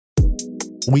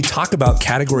we talk about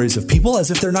categories of people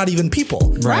as if they're not even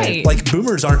people. Right. Like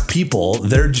boomers aren't people.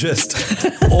 They're just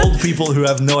old people who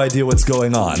have no idea what's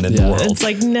going on in the world. It's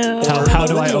like, no. How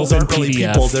do I open aren't really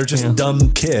PDF? people. They're just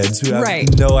dumb kids who have Right.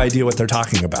 no idea what they're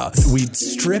talking about. We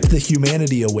strip the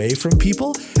humanity away from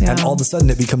people, and all of a sudden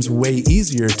it becomes way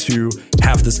easier to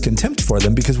have this contempt for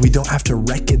them because we don't have to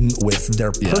reckon with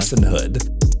their personhood.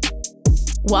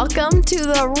 Welcome to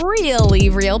the Really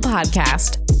Real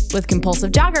podcast with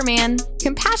Compulsive Jogger Man,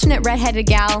 Compassionate Redheaded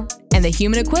Gal, and the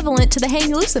human equivalent to the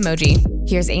hang loose emoji.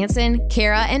 Here's Ansen,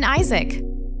 Kara, and Isaac.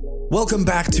 Welcome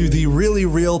back to the Really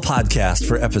Real podcast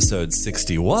for episode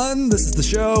 61. This is the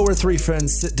show where three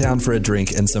friends sit down for a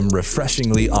drink and some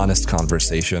refreshingly honest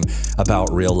conversation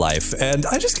about real life. And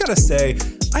I just gotta say,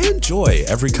 I enjoy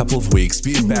every couple of weeks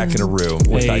being back in a room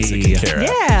with Isaac and Kara.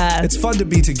 Yeah. It's fun to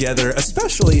be together,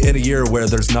 especially in a year where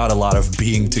there's not a lot of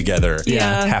being together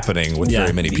happening with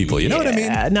very many people. You know what I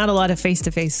mean? Not a lot of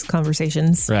face-to-face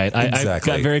conversations. Right. I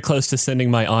Exactly. got very close to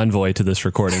sending my envoy to this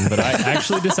recording, but I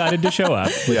actually decided to show up.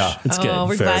 Yeah. It's good.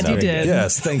 We're Fair glad you enough. did.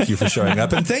 Yes, thank you for showing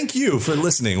up. And thank you for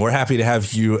listening. We're happy to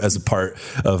have you as a part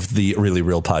of the Really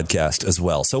Real podcast as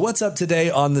well. So what's up today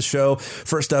on the show?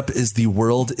 First up is The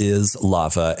World is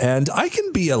Lava. And I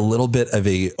can be a little bit of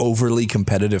a overly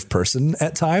competitive person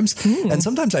at times. And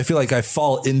sometimes I feel like I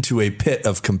fall into a pit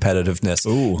of competitiveness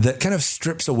that kind of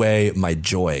strips away my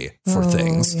joy for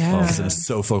things because I'm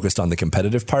so focused on the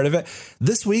competitive part of it.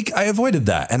 This week, I avoided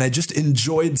that. And I just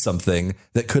enjoyed something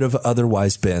that could have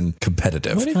otherwise been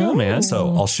competitive. Way to go, man.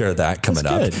 So I'll share that coming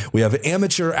up. Good. We have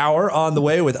Amateur Hour on the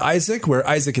way with Isaac, where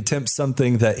Isaac attempts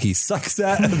something that he sucks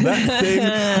at. And that thing,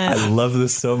 I love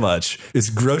this so much, is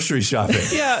grocery shopping.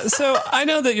 Yeah, so I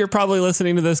know that you're probably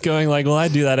listening to this going like, well, I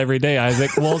do that every day,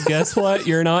 Isaac. Well, guess what?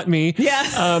 You're not me.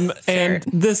 Yeah. And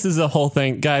this is a whole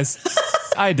thing. Guys,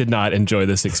 I did not enjoy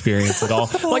this experience at all.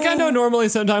 Like, I know normally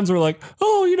sometimes we're like,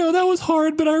 oh, you know, that was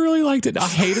hard, but I really liked it. I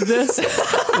hated this.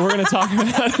 We're going to talk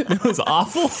about it. It was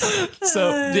awful. So,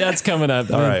 yeah, it's coming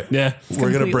up. All right. Yeah.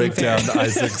 We're going to break down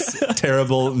Isaac's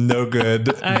terrible, no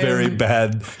good, very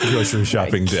bad grocery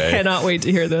shopping day. Cannot wait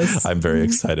to hear this. I'm very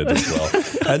excited as well.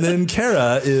 And then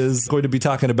Kara is going to be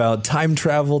talking about time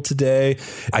travel today.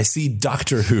 I see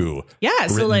Doctor Who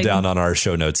written down on our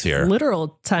show notes here.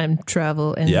 Literal time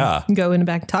travel and going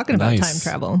back talking about time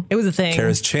travel. It was a thing.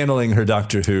 Kara's channeling her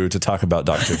Doctor Who to talk about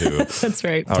Doctor Who. That's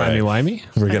right. Timey-wimey?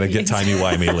 We're going to get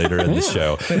timey-wimey later in the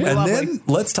show. And then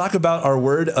let's talk about our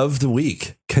word of the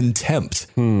week, contempt.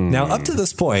 Now, up to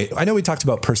this point, I know we talked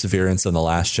about perseverance in the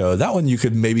last show. That one you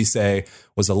could maybe say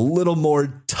was a little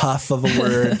more tough of a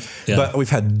word, but we've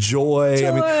had joy.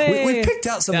 I mean, we've picked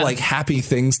out some like happy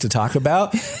things to talk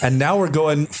about. And now we're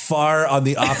going far on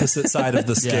the opposite side of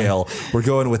the scale. We're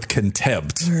going with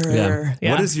contempt.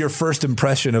 What is your first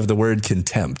impression of the word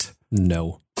contempt?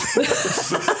 No.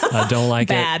 I don't like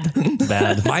it.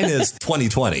 Bad. Mine is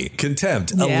 2020.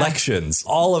 Contempt, elections,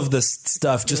 all of this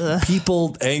stuff, just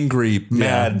people angry,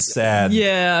 mad, sad.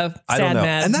 I don't know.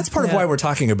 Mad. And that's part of why we're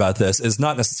talking about this is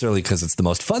not necessarily because it's the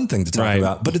most fun thing to talk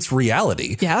about, but it's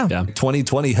reality.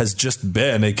 2020 has just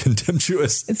been a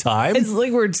contemptuous time. It's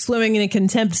like we're swimming in a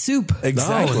contempt soup.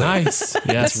 Exactly. Oh, nice. Yes.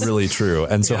 That's really true.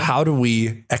 And so how do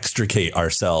we extricate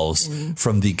ourselves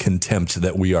from the contempt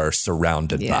that we are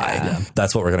surrounded by?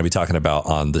 That's what we're going to be talking about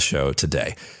on the show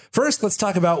today. First, let's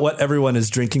talk about what everyone is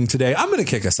drinking today. I'm going to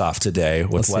kick us off today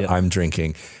with what I'm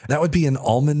drinking. That would be an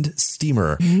almond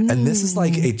steamer. And this is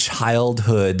like a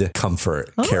childhood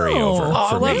comfort carryover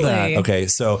for me. Lovely. Okay,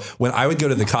 so when I would go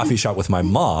to the coffee shop with my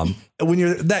mom, when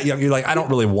you're that young, you're like, I don't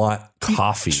really want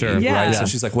coffee. Right? So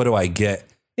she's like, what do I get?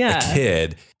 A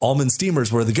kid, almond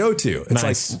steamers were the go-to. It's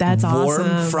like that's warm,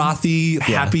 awesome. frothy,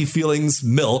 happy feelings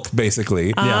milk,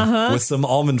 basically, with some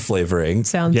almond flavoring.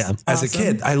 Sounds As a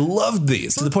kid, I loved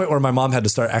these to the point where my mom had to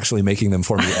start actually making them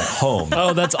for me at home.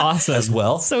 Oh, that's awesome. As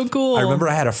well. So cool. I remember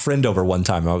I had a friend over one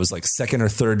time. I was like second or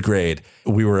third grade.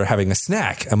 We were having a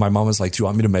snack and my mom was like, do you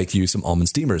want me to make you some almond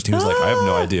steamers? And he was like, I have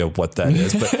no idea what that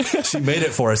is, but she made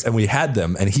it for us and we had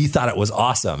them and he thought it was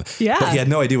awesome. But he had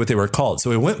no idea what they were called.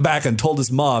 So he went back and told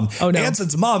his mom,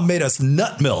 Ansen's mom made us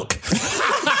nut milk.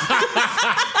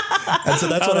 And so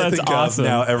that's what I think of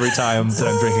now every time that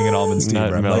I'm drinking an almond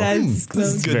steamer. I'm like,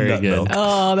 this is good nut milk.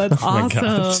 Oh, that's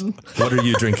awesome. What are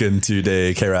you drinking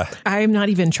today, Kara? I'm not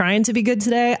even trying to be good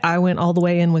today. I went all the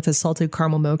way in with a salted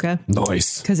caramel mocha.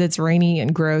 Nice. Because it's rainy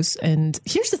and gross. And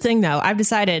here's the thing, though. I've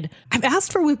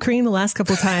asked for whipped cream the last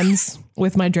couple of times.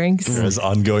 with my drinks. There's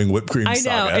ongoing whipped cream saga.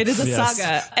 I know, it is a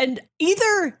saga. And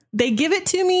either they give it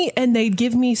to me and they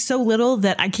give me so little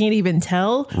that I can't even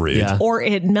tell, or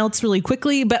it melts really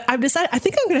quickly. But I've decided, I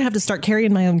think I'm going to have to start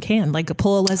carrying my own can, like a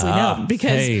pull a Leslie Known,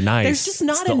 because there's just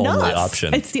not enough. It's the only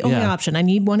option. It's the only option. I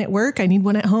need one at work. I need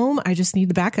one at home. I just need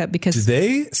the backup because... Do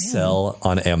they sell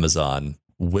on Amazon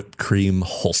whipped cream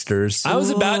holsters?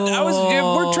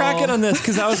 We're tracking on this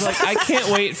because I was like, I can't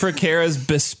wait for Kara's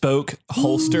bespoke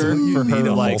holster for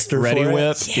her like Ready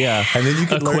Whip. Yeah. And then you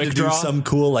can learn to do some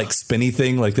cool like spinny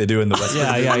thing like they do in the Western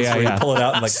movies where you pull it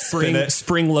out and like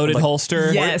spring loaded like,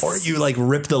 holster. Yes. Or you like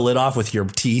rip the lid off with your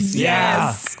teeth.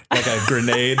 Yes. Like a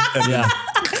grenade.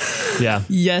 Yeah.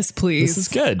 Yes, please. This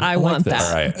is good. I want that.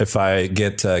 All right. If I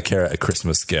get Kara a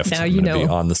Christmas gift, now I'm going to be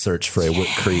on the search for a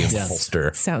whipped cream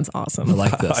holster. Sounds awesome. I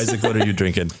like this. Isaac, what are you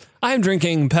drinking? I'm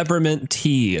drinking peppermint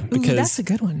tea because that's a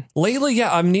good one. Lately,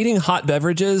 I'm needing hot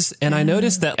beverages, and I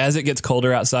noticed that as it gets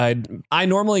colder outside, I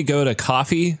normally go to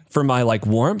coffee for my like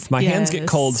warmth. My hands get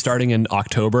cold starting in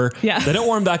October. Yeah. They don't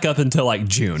warm back up until like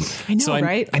June. I know, so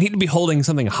right? I need to be holding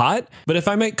something hot. But if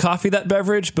I make coffee that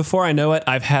beverage, before I know it,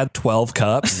 I've had 12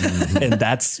 cups, and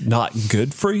that's not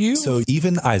good for you. So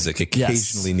even Isaac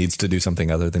occasionally needs to do something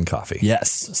other than coffee.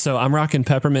 Yes. So I'm rocking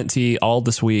peppermint tea all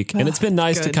this week, and it's been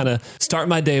nice to kind of start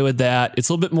my day with that. It's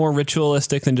a little bit more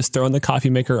ritualistic than just throwing the coffee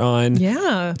maker on.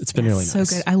 Yeah. It's been really nice. So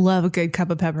good. I love a good cup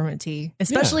of peppermint tea,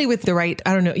 especially with the right,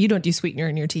 I don't know, you don't do sweetener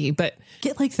in your tea, but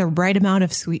get like the right amount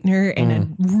of sweetener and a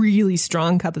really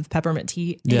strong cup of peppermint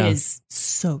tea. It is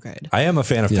so good. I am a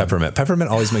fan of peppermint. Peppermint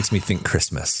always makes me think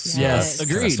Christmas. Yes.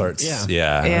 Agreed. They're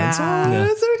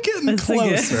getting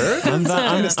closer. I'm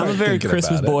a very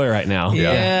Christmas boy right now.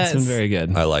 Yes. It's been very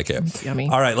good. I like it. It's yummy.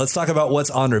 All right, let's talk about what's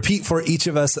on repeat for each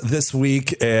of us this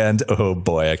week. And oh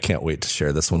boy, I can't wait to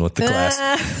share this one with the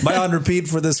class. My on repeat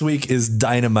for this week is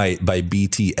Dynamite by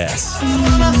BTS.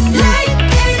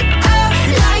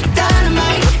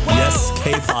 Yes,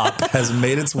 K-pop has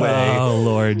made its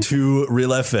way to Real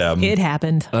FM. It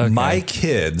happened. Okay. My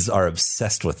kids are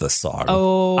obsessed with this song.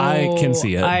 Oh, I can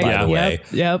see it, by the way.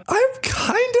 Yep. I'm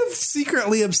kind of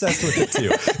secretly obsessed with it too.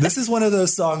 This is one of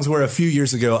those songs where a few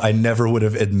years ago I never would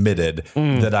have admitted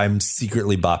that I'm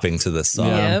secretly bopping to this song.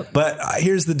 Yep. But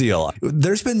here's the deal.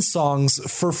 There's been songs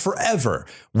for forever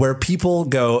where people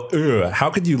go, ugh, how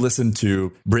could you listen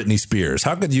to Britney Spears?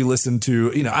 How could you listen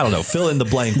to, I don't know, fill in the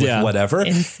blank with whatever.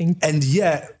 And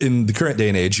yet in the current day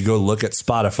and age, you go look at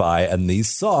Spotify and these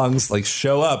songs like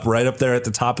show up right up there at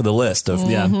the top of the list of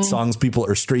songs people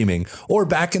are streaming. Or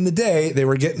back in the day, they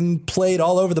were getting played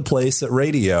all over the place at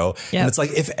radio. Yep. And it's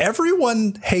like, if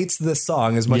everyone hates this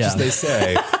song as much as they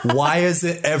say, why is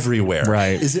it everywhere?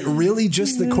 Right. Is it really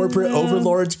just the corporate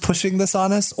overlords pushing this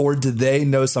on us? Or do they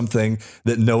know something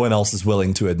that no one else is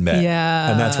willing to admit?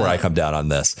 Yeah. And that's where I come down on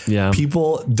this. Yeah.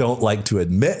 People don't like to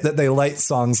admit that they like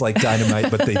songs like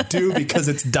Dynamite, but they do because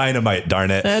it's Dynamite,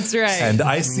 darn it. That's right. And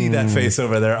I see that face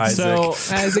over there, Isaac.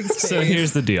 So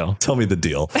here's the deal. Tell me the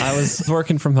deal. I was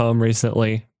working from home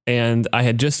recently, and I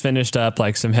had just finished up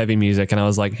like some heavy music, and I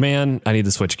was like, man, I need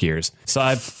to switch gears. So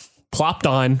I plopped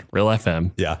on Real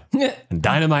FM. Yeah. And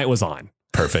Dynamite was on.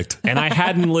 Perfect. And I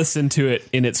hadn't listened to it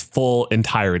in its full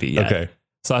entirety yet. Okay.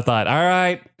 So I thought, all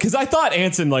right, because I thought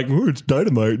Ansen like, ooh, it's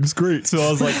Dynamite, it's great. So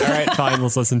I was like, all right, fine,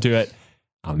 let's listen to it.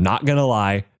 I'm not gonna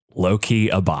lie, low key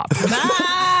a bop.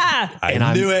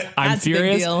 I knew it. I'm That's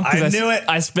furious. I knew it.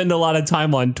 I spend a lot of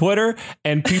time on Twitter,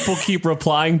 and people keep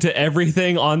replying to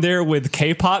everything on there with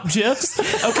K-pop gifs.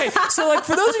 Okay, so like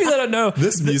for those of you that don't know,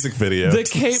 this music video,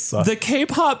 the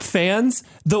K-pop fans,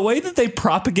 the way that they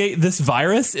propagate this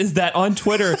virus is that on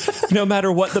Twitter, no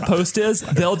matter what the post is,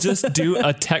 they'll just do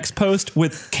a text post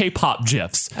with K-pop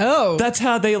gifs. Oh, that's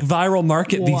how they viral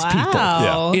market these people.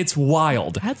 Yeah. It's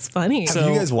wild. That's funny. Have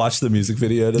you guys watched the music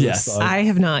video to this song? I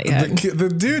have not yet. The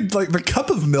dude, like the cup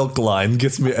of milk line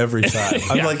gets me every time.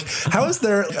 I'm like, how is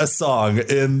there a song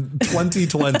in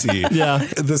 2020?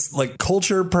 This like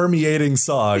culture permeating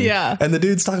song. Yeah. And the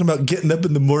dude's talking about getting up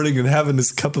in the morning and having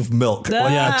his cup of milk.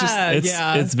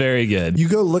 It's very good. You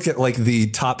go look at like the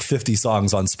top 50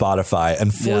 songs on Spotify,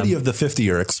 and 40 of the 50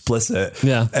 are explicit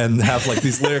and have like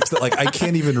these lyrics that like I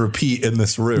can't even repeat in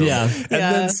this room. And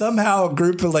then somehow a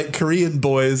group of like Korean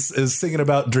boys is singing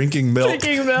about drinking milk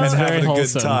and having a good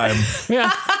time.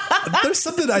 There's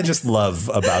something I just love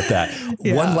about that.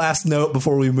 One last note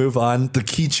before we move on. The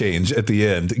key change at the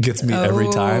end gets me every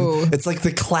time. It's like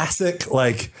the classic,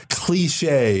 like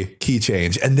cliche key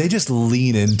change, and they just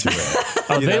lean into it.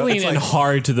 They lean in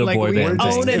hard to the like boy band.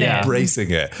 Just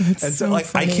embracing it. That's and so so like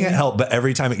funny. I can't help but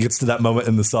every time it gets to that moment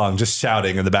in the song, just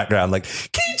shouting in the background, like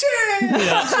key change.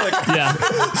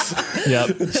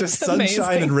 Yep. It's just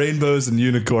sunshine and rainbows and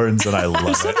unicorns, and I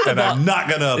love it. And I'm not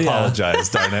going to apologize,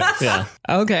 darn it. Yeah.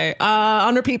 Okay.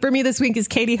 On repeat for me this week is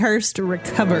Katie Hurst,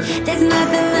 Recover. There's nothing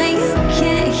that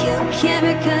you can't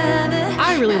recover.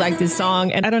 I really like this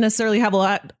song, and I don't necessarily have a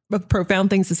lot of profound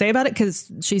things to say about it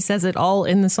because she says it all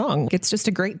in the song. It's just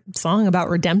a great song about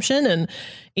redemption. And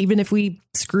even if we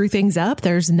screw things up,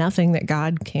 there's nothing that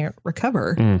God can't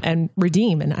recover and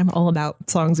redeem. And I'm all about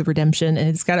songs of redemption. And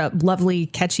it's got a lovely,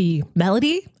 catchy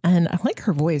melody. And I like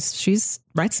her voice. She's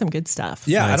writes some good stuff.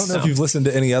 Yeah, nice. I don't know if you've listened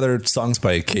to any other songs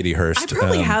by Katie Hurst. I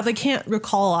probably have. I can't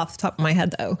recall off the top of my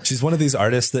head, though. She's one of these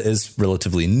artists that is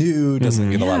relatively new,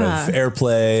 doesn't get a lot of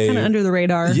airplay. Kind of under the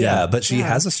radar. Yeah, but she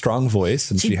has a strong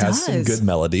voice and she has some good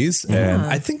melodies. And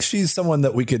I think she's someone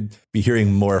that we could be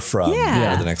hearing more from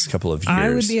over the next couple of years. I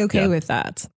would be okay with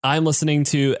that. I'm listening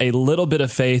to A Little Bit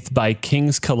of Faith by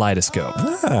King's Kaleidoscope.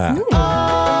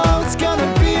 Oh, it's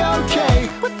gonna be okay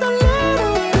with a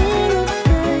little bit of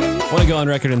faith. I want to go on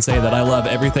record and say that I love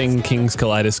everything King's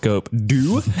Kaleidoscope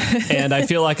do. And I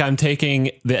feel like I'm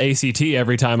taking the ACT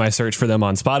every time I search for them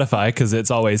on Spotify because it's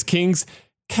always King's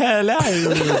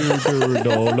Kaleidoscope. Not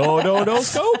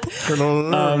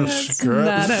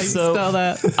how you spell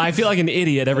that. I feel like an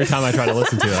idiot every time I try to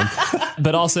listen to them.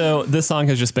 But also, this song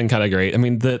has just been kind of great. I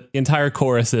mean, the entire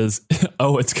chorus is,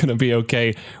 oh, it's going to be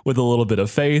okay with a little bit of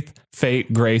faith,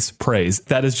 fate, grace, praise.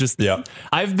 That is just,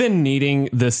 I've been needing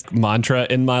this mantra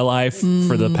in my life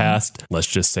for the past, let's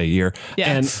just say year.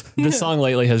 Yeah. And this song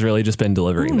lately has really just been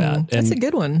delivering that. And that's a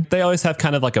good one. They always have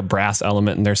kind of like a brass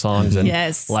element in their songs. And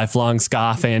lifelong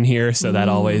ska fan here. So that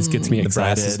always gets me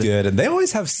excited. The brass is good. And they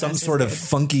always have some sort of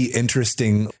funky,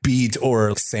 interesting beat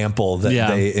or sample that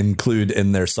they include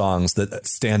in their songs that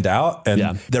stand out.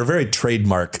 And they're very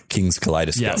trademark King's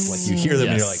Kaleidoscope. Yes. Like you hear them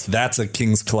and you're like, that's a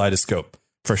King's Kaleidoscope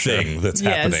for thing that's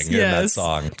happening in that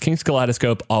song. King's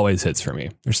Kaleidoscope always hits for me.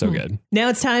 They're so good. Now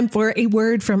it's time for a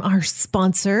word from our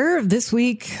sponsor. This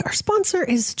week, our sponsor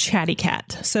is Chatty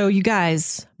Cat. So you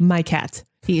guys, my cat,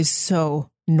 he is so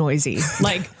noisy.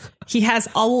 Like he has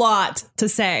a lot to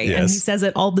say and he says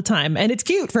it all the time. And it's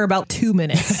cute for about 2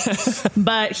 minutes,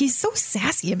 but he's so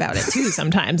sassy about it too.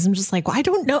 Sometimes I'm just like, well, I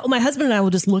don't know. My husband and I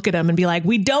will just look at him and be like,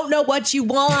 we don't know what you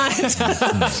want.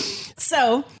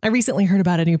 So I recently heard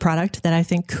about a new product that I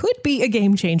think could be a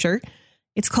game changer.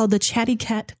 It's called the Chatty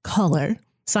Cat Collar.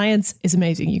 Science is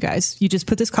amazing, you guys. You just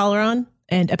put this collar on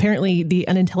and apparently the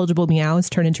unintelligible meows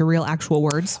turn into real actual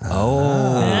words.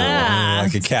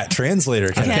 Like a cat translator.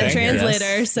 Cat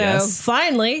translator. Yes. So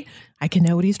finally, I can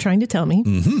know what he's trying to tell me.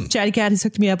 Chatty Cat has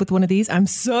hooked me up with one of these. I'm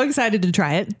so excited to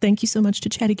try it. Thank you so much to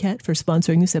Chatty Cat for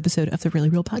sponsoring this episode of the Really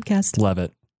Real Podcast. Love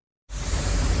it.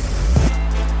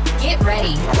 Get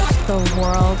ready. The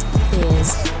world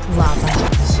is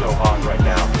lava. So hot right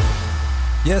now.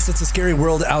 Yes, it's a scary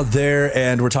world out there,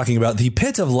 and we're talking about the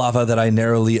pit of lava that I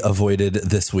narrowly avoided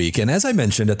this week. And as I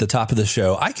mentioned at the top of the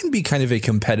show, I can be kind of a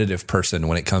competitive person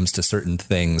when it comes to certain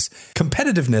things.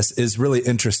 Competitiveness is really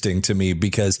interesting to me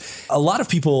because a lot of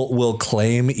people will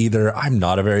claim either I'm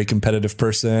not a very competitive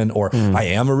person or I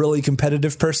am a really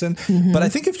competitive person. But I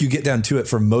think if you get down to it,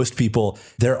 for most people,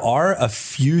 there are a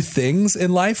few things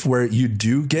in life where you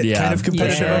do get kind of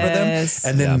competitive over them,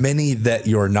 and then many that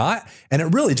you're not. And it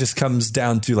really just comes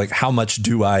down to like, how much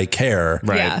do I care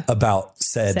about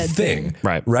said thing?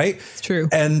 Right. It's true.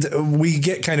 And we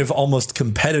get kind of almost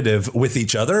competitive with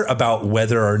each other about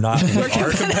whether or not we are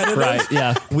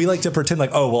competitive. We like to pretend like,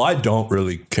 oh, well, I don't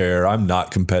really care. I'm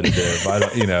not competitive. I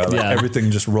don't,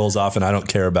 everything just rolls off and I don't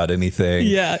care about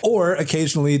anything. Or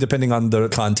occasionally, depending on the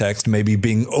context, maybe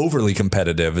being overly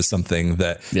competitive is something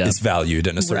that is valued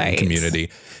in a certain community.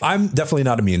 I'm definitely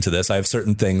not immune to this. I have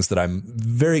certain things that I'm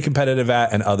very competitive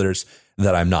at and others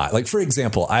that I'm not. Like, for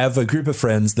example, I have a group of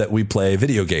friends that we play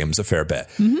video games a fair bit.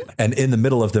 And in the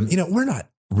middle of them, we're not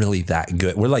really that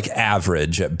good. We're like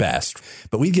average at best,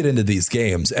 but we get into these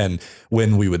games. And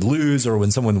when we would lose or when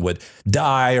someone would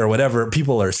die or whatever,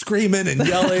 people are screaming and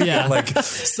yelling and like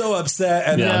so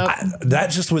upset. And that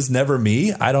just was never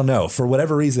me. I don't know. For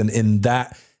whatever reason, in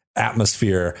that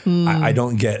atmosphere, I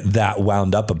don't get that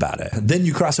wound up about it. Then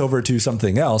you cross over to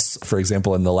something else. For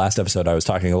example, in the last episode, I was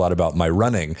talking a lot about my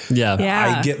running.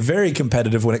 I get very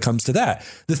competitive when it comes to that.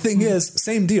 The thing is,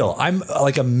 same deal. I'm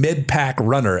like a mid-pack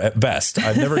runner at best.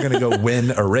 I'm never going to go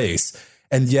win a race.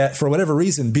 And yet, for whatever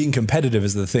reason, being competitive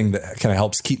is the thing that kind of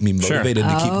helps keep me motivated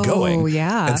to keep going.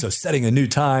 And so setting a new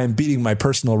time, beating my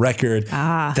personal record,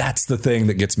 that's the thing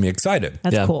that gets me excited.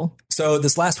 That's cool. So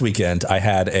this last weekend, I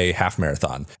had a half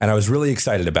marathon, and I was really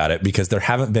excited about it because there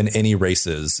haven't been any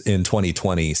races in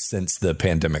 2020 since the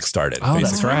pandemic started. Oh,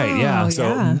 that's right. Yeah.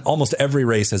 So almost every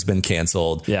race has been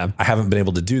canceled. Yeah. I haven't been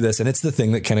able to do this, and it's the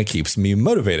thing that kind of keeps me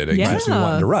motivated. It keeps me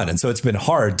wanting to run. And so it's been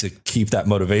hard to keep that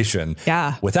motivation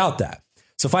without that.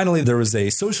 So finally, there was a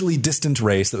socially distant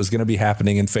race that was going to be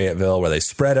happening in Fayetteville where they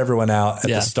spread everyone out at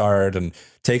the start and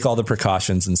take all the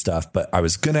precautions and stuff. But I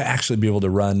was going to actually be able to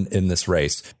run in this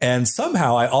race. And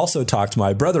somehow I also talked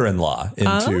my brother-in-law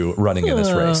into running in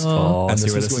this race. And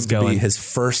this was going to be his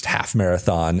first half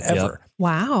marathon ever. Yep.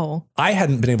 Wow. I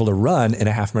hadn't been able to run in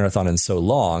a half marathon in so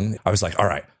long. I was like, all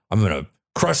right, I'm going to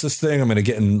crush this thing. I'm going to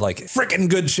get in like freaking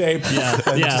good shape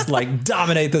and just like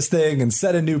dominate this thing and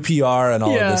set a new PR and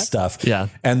all of this stuff. Yeah.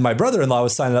 And my brother-in-law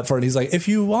was signing up for it. And he's like, if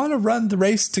you want to run the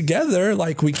race together,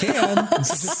 like we can.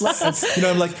 So just let us. You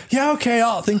know, I'm like, yeah, okay,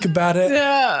 I'll think about it.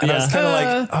 Yeah. And I was kind of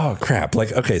like, oh crap.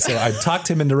 Like, okay, so I talked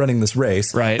him into running this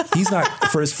race. Right. He's not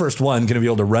for his first one going to be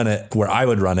able to run it where I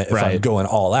would run it if I'm going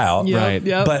all out. Right.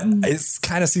 Yep. But it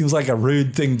kind of seems like a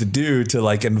rude thing to do to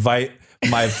like invite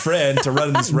my friend to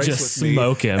run this race just with me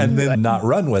smoke him and then not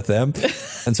run with him.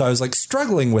 And so I was like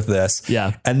struggling with this.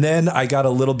 Yeah. And then I got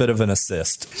a little bit of an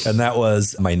assist, and that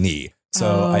was my knee.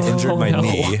 So I injured my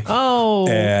knee.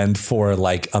 And for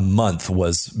like a month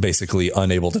was basically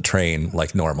unable to train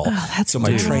like normal. So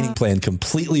my training plan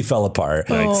completely fell apart.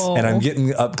 And I'm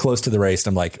getting up close to the race.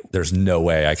 And I'm like, there's no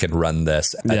way I can run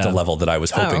this at the level that I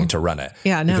was hoping to run it.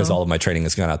 Because all of my training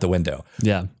has gone out the window.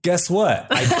 Yeah. Guess what?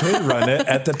 I could run it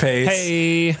at the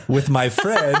pace with my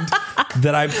friend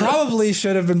that I probably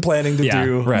should have been planning to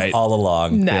do all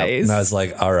along. Nice. And I was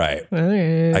like, all right,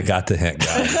 I got the hint,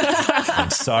 guys. I'm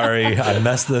sorry. I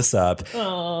messed this up.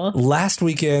 Aww. Last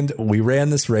weekend, we ran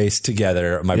this race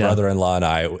together, my brother-in-law and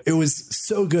I. It was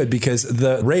so good because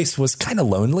the race was kind of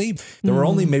lonely. There were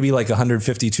only maybe like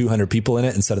 150, 200 people in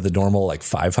it instead of the normal like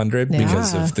 500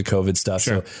 because of the COVID stuff.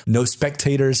 So no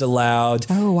spectators allowed.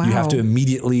 Oh, wow. You have to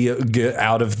immediately get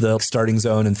out of the starting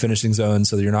zone and finishing zone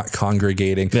so that you're not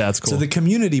congregating. Yeah, that's cool. So the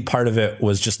community part of it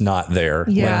was just not there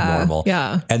like normal.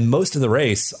 Yeah. And most of the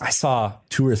race, I saw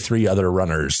 2 or 3 other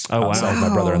runners outside my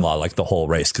brother-in-law like the whole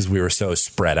race because we were so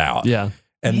spread out. Yeah.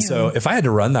 And so if I had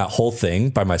to run that whole thing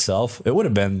by myself, it would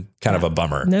have been kind of a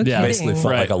bummer. No kidding. Basically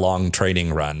felt like a long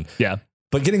training run. Yeah.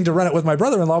 But getting to run it with my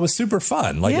brother-in-law was super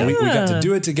fun. Like we got to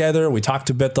do it together. We talked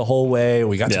a bit the whole way.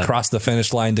 We got to cross the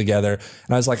finish line together.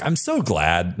 And I was like, I'm so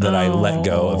glad that I let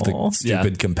go of the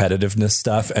stupid competitiveness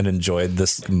stuff and enjoyed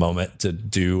this moment to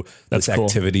do this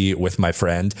activity with my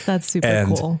friend. That's super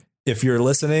cool. If you're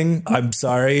listening, I'm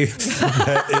sorry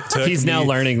that it took He's now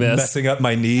learning this. Messing up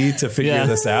my knee to figure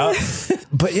this out.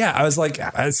 But yeah, I was like,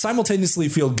 I simultaneously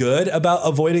feel good about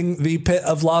avoiding the pit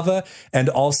of lava. And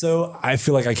also, I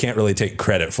feel like I can't really take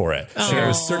credit for it. There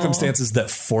were circumstances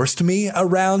that forced me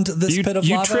around this pit of lava.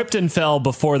 You tripped and fell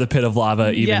before the pit of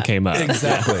lava even came up.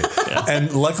 Exactly.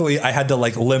 And luckily, I had to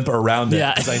like limp around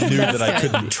it because I knew that I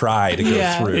couldn't try to go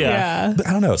through. But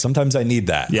I don't know. Sometimes I need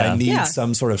that. I need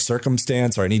some sort of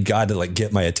circumstance, or I need God to like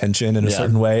get my attention in a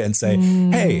certain way and say,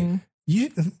 hey, you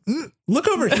look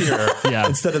over here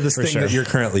instead of this thing that you're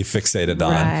currently fixated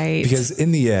on. Because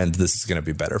in the end, this is going to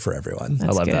be better for everyone.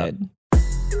 That's I love good.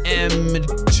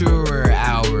 Amateur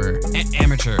hour.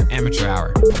 Amateur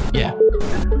hour. Yeah.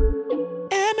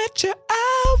 Amateur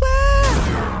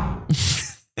hour.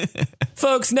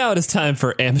 Folks, now it is time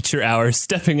for Amateur Hour,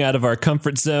 stepping out of our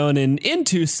comfort zone and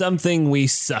into something we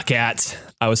suck at.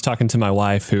 I was talking to my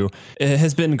wife, who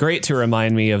has been great to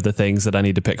remind me of the things that I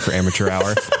need to pick for Amateur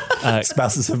Hour.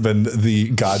 Spouses have been the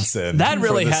godsend. That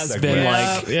really has been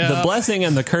like the blessing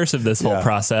and the curse of this whole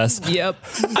process. Yep.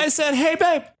 I said, hey,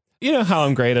 babe, you know how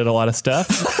I'm great at a lot of stuff.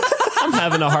 I'm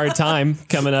having a hard time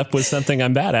coming up with something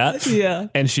I'm bad at. Yeah.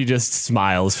 And she just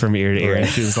smiles from ear to ear. And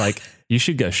she was like, you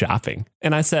should go shopping.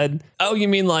 And I said, oh, you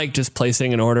mean like just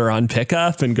placing an order on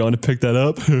pickup and going to pick that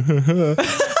up?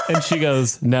 And she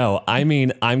goes, no, I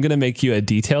mean, I'm going to make you a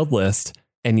detailed list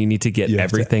and you need to get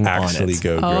everything on it. Actually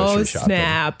go grocery shopping.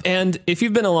 Snap. And if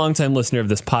you've been a longtime listener of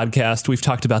this podcast, we've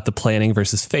talked about the planning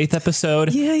versus faith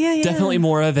episode. Yeah. Definitely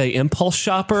more of a impulse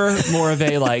shopper, more of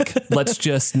a like, let's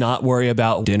just not worry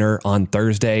about dinner on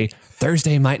Thursday.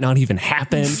 Thursday might not even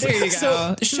happen. There you go.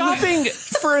 So shopping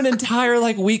for an entire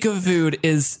like week of food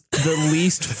is the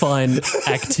least fun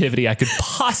activity I could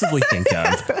possibly think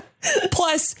of.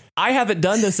 Plus, I haven't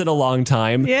done this in a long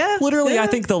time. Yeah. Literally, I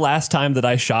think the last time that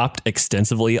I shopped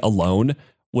extensively alone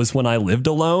was when I lived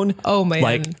alone. Oh, man.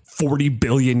 Like 40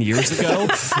 billion years ago.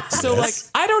 So like,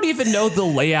 I don't don't even know the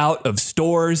layout of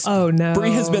stores. Oh, no.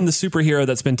 Brie has been the superhero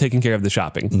that's been taking care of the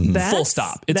shopping. Full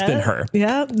stop. It's been her.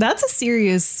 Yeah, that's a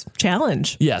serious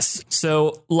challenge. Yes.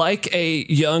 So like a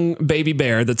young baby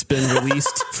bear that's been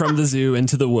released from the zoo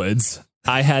into the woods,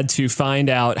 I had to find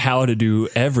out how to do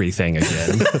everything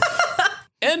again.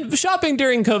 And shopping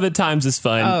during COVID times is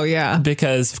fun. Oh, yeah.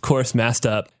 Because, of course, masked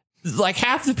up. Like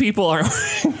half the people are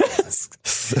wearing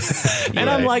masks. And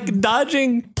I'm like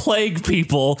dodging plague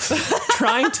people,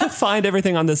 trying to find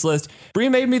everything on this list. Brie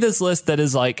made me this list that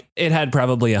is like, it had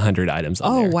probably 100 items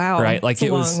on there. Oh, wow. Right? Like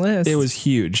That's a long list. it was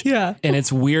huge. Yeah. And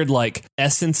it's weird, like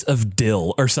essence of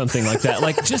dill or something like that.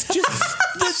 Like just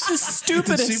the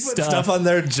stupidest Did she put stuff. stuff on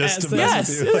there just to mess Yes,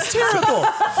 with it you? was terrible.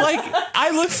 Like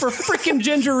I looked for freaking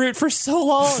ginger root for so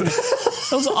long.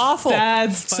 It was awful.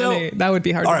 That's funny. That would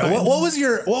be hard All to right, find. what was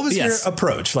your Yes.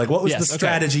 approach? Like, what was Yes, the okay.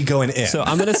 strategy going in? So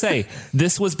I'm going to say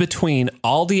this was between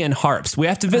Aldi and Harps. We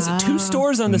have to visit two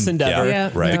stores on this endeavor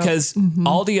Yeah, right. because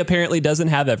Aldi apparently doesn't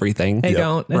have everything. They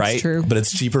don't. That's Right. true. but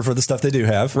it's cheaper for the stuff they do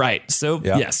have. Right. So,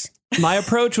 Yeah. yes. My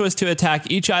approach was to attack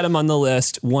each item on the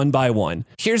list one by one.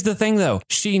 Here's the thing, though.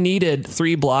 She needed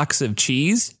 3 blocks of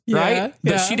cheese, right?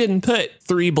 But yeah. she didn't put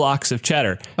 3 blocks of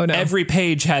cheddar. Oh, no. Every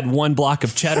page had 1 block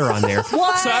of cheddar on there.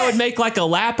 What? So I would make like a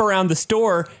lap around the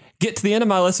store, get to the end of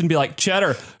my list and be like,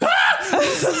 cheddar.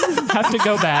 Have to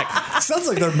go back. Sounds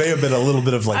like there may have been a little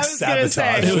bit of like was gonna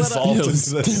sabotage say, involved in it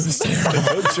was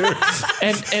this. Sure.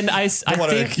 And I I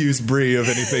want to think, accuse Brie of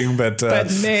anything, but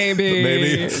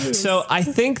maybe. so I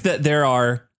think that there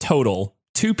are total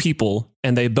 2 people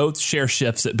and they both share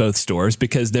shifts at both stores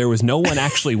because there was no one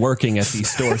actually working at these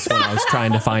stores when I was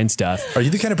trying to find stuff. Are you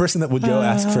the kind of person that would go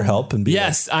ask for help and be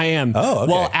Yes, I am. Oh,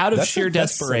 okay. Well, out of That's sheer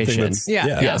that's something desperation. that's-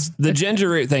 Yeah. Yes, the ginger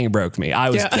root thing broke me. I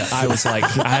was like,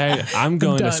 I'm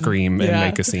going to Done. scream and Yeah.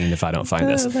 make a scene if I don't find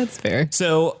this. That's fair.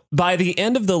 So by the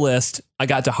end of the list, I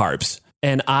got to Harps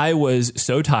and I was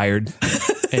so tired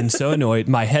and so annoyed.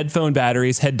 My headphone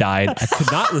batteries had died. I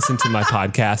could not listen to my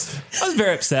podcast. I was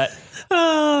very upset.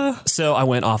 So I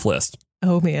went off list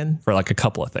Oh, man. for like a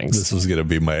couple of things. This was going to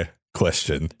be my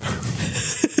question.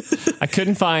 I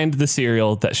couldn't find the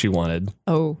cereal that she wanted.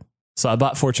 Oh. So I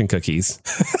bought fortune cookies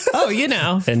Oh, you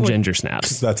know. and ginger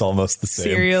snaps. That's almost the same.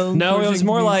 Cereal. No, it was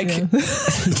more like Yeah.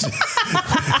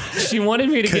 she wanted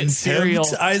me to get cereal.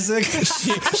 Contempt, Isaac.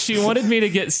 She wanted me to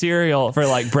get cereal for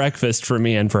like breakfast for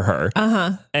me and for her.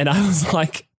 And I was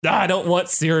like, I don't want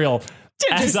cereal.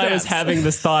 As I was snaps. having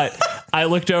this thought, I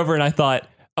looked over and I thought,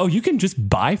 oh, you can just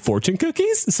buy fortune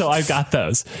cookies? So I got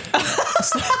those.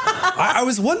 I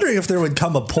was wondering if there would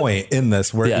come a point in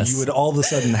this where Yes. you would all of a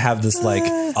sudden have this like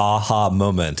aha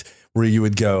moment where you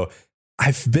would go,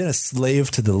 I've been a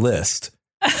slave to the list,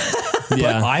 but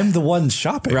I'm the one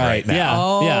shopping right now. Yeah.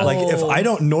 Oh. Yeah. Like if I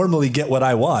don't normally get what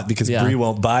I want because Yeah. Brie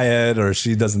won't buy it or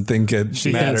she doesn't think it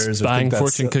She matters. thinks or buying think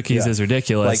that's- fortune cookies is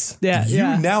ridiculous. Like Yeah, you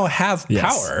yeah. now have Yes.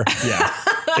 power. Yeah.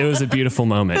 It was a beautiful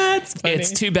moment. That's funny. It's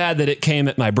too bad that it came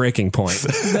at my breaking point.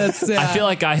 That's, I feel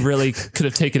like I really could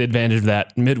have taken advantage of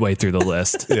that midway through the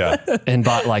list. Yeah. And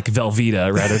bought like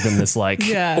Velveeta rather than this like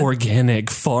Yeah. organic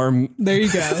farm There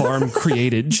you go. farm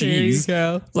created cheese.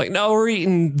 There you go. Like, no, we're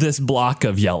eating this block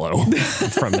of yellow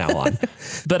from now on.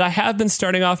 But I have been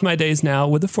starting off my days now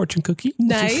with a fortune cookie, which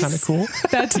Nice. is kind of cool.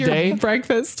 That's Today- your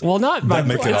breakfast. Well, not my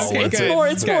makes it all breakfast. worth It's it. more.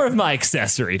 It's Good. more of my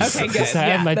accessory. Okay, good. Just I have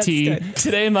Yeah, my that's tea. good.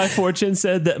 Today, my fortune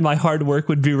said that my hard work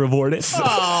would be rewarded.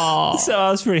 Oh, So I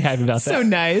was pretty happy about that. so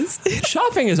nice.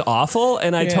 Shopping is awful,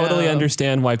 and I totally Yeah.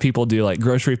 understand why people do like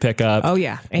grocery pickup. Oh,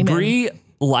 yeah. Amen. Brie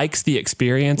likes the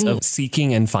experience of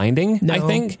seeking and finding. No, I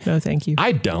think No, thank you.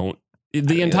 I don't.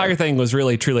 The entire thing was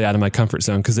really truly out of my comfort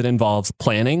zone because it involves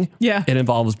planning. Yeah. It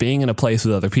involves being in a place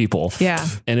with other people. Yeah.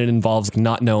 And it involves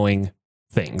not knowing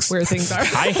things. Where things are.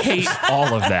 I hate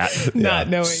all of that Not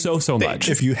knowing. so much.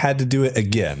 If you had to do it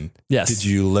again, Yes. did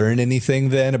you learn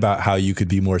anything then about how you could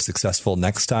be more successful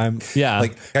next time? Yeah.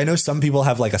 Like I know some people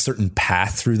have like a certain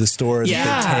path through the store Yeah,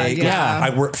 that they take. yeah.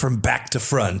 Like, I work from back to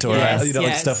front or Yes, like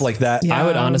yes. stuff like that. Yeah. I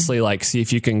would honestly like see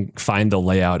if you can find the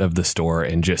layout of the store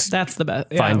and just That's the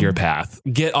best. find your path.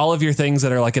 Get all of your things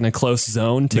that are like in a close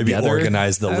zone Maybe together.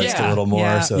 organize the list a Yeah. little more.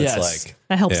 Yeah. So it's Yes. like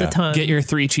That helps Yeah. a ton. Get your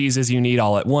 3 cheeses you need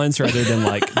all at once rather than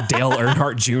like Dale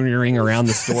Earnhardt Jr.ing around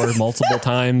the store multiple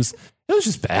times. It was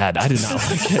just bad. I did not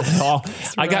like it at all.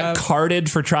 I got rough.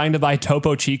 carded for trying to buy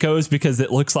Topo Chicos because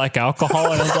it looks like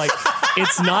alcohol. And I was like,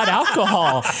 it's not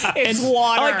alcohol. It's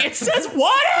water. Like, it says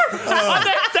water on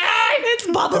the thing. It's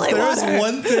bubbly there was water.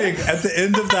 one thing at the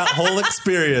end of that whole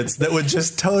experience that would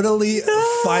just totally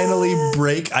finally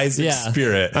break Isaac's Yeah.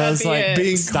 spirit. I was That'd be like, it.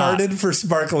 Being stop. carded for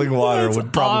sparkling water That's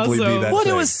would probably awesome. be that Well,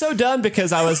 thing. it was so dumb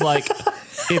because I was like,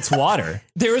 it's water.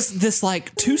 There was this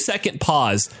like 2-second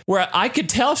pause where I could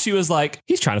tell she was like,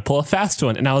 he's trying to pull a fast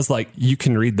one. And I was like, you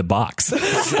can read the box. It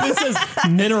says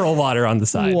mineral water on the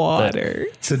side. Water.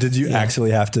 So did you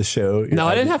actually have to show? No,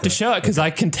 I didn't have to show it because I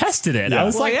contested it. I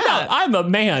was no, I'm a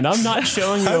man. I'm not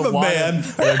showing you I'm a water. man.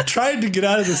 And I'm trying to get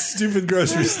out of this stupid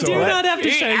grocery store. Do not have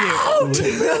to show you.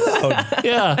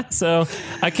 Yeah. So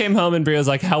I came home and Bria was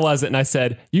like, how was it? And I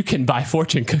said, you can buy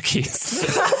fortune cookies.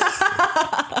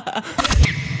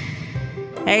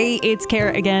 Hey, it's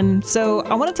Kara again. So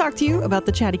I want to talk to you about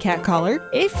the Chatty Cat Collar.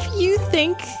 If you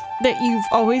think that you've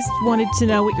always wanted to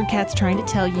know what your cat's trying to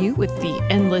tell you with the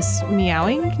endless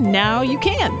meowing, now you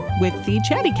can with the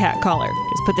Chatty Cat Collar.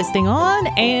 Just put this thing on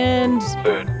and...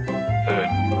 Food.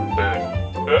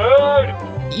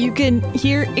 You can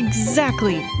hear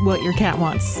exactly what your cat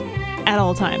wants at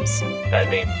all times. Pet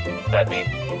me.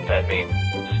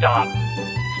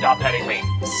 Stop petting me.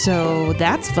 So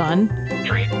that's fun.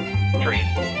 Treat.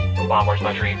 Mom, where's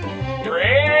my treat?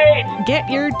 Treat! Get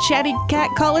your Chatty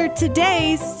Cat Collar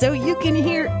today so you can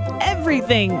hear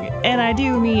everything. And I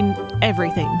do mean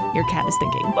everything your cat is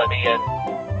thinking. Let me in.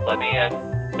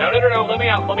 No. Let me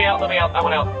out. I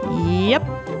want out. Yep.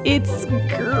 It's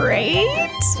great.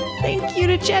 Thank you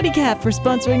to Chatty Cat for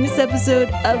sponsoring this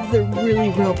episode of the Really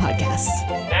Real Podcast.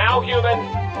 Now, human.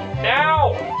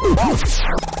 Now!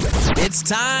 It's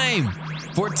time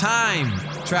for time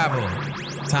travel.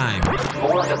 Time.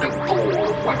 More than before,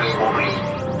 wiggle-wobbly,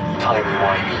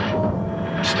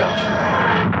 timey-wimey stuff.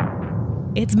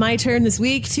 It's my turn this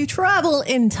week to travel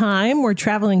in time. We're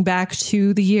traveling back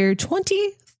to the year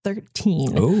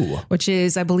 2013, which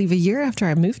is, I believe, a year after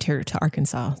I moved here to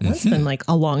Arkansas. That's been like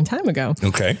a long time ago.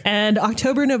 Okay. And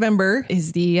October, November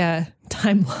is the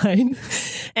timeline.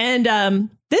 And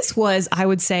this was, I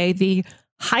would say, the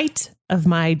height of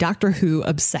my Doctor Who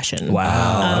obsession.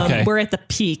 Wow. Okay. We're at the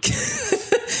peak.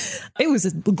 It was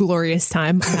a glorious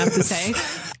time, I have to say.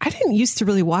 I didn't used to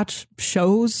really watch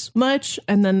shows much.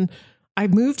 And then I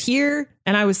moved here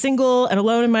and I was single and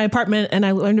alone in my apartment and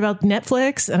I learned about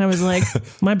Netflix and I was like,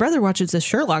 my brother watches this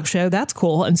Sherlock show. That's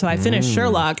cool. And so I finished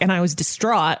Sherlock and I was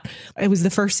distraught. It was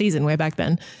the first season way back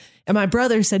then. And my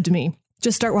brother said to me,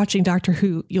 just start watching Doctor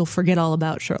Who. You'll forget all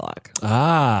about Sherlock.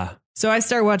 Ah. So I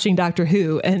started watching Doctor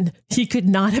Who, and he could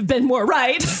not have been more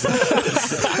right.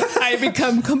 I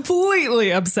become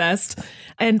completely obsessed.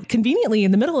 And conveniently,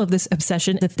 in the middle of this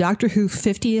obsession, the Doctor Who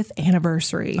 50th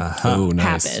anniversary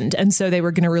happened. And so they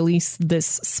were going to release this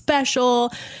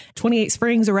special. 28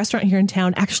 Springs, a restaurant here in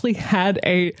town, actually had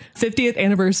a 50th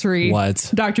anniversary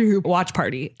Doctor Who watch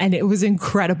party. And it was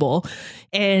incredible.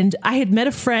 And I had met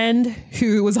a friend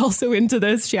who was also into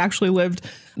this. She actually lived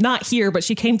not here, but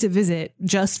she came to visit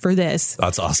just for this.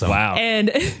 That's awesome. Wow.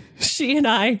 And she and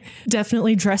I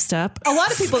definitely dressed up. A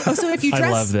lot of people. Oh, so if you dress,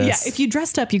 I love this. Yeah, if you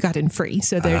dressed up, you got in free.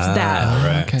 So there's that.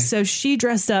 Right. Okay. So she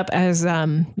dressed up as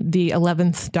the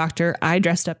 11th Doctor. I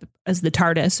dressed up as the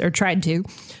TARDIS, or tried to.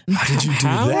 How did you do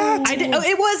that? I did.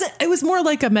 It was more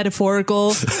like a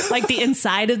metaphorical, like the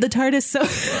inside of the TARDIS. So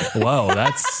Whoa,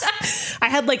 that's. I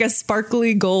had like a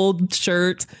sparkly gold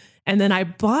shirt, and then I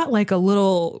bought like a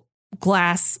little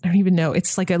glass. I don't even know.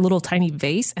 It's like a little tiny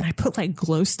vase, and I put like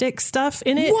glow stick stuff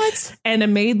in it. What? And I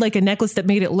made like a necklace that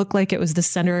made it look like it was the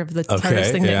center of the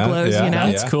TARDIS thing that glows, you know?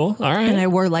 That's cool. All right. And I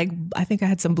wore like, I think I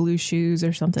had some blue shoes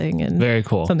or something, and very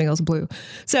cool. Something else blue.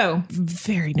 So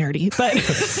very nerdy, but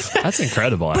that's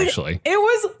incredible, actually. It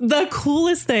was the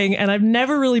coolest thing. And I've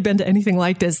never really been to anything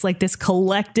like this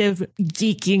collective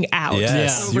geeking out.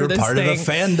 Yes, you're part of a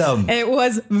fandom. It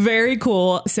was very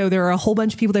cool. So there were a whole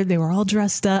bunch of people there. They were all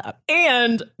dressed up.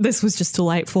 And this was just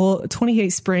delightful. 28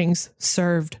 Springs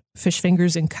served fish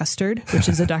fingers and custard, which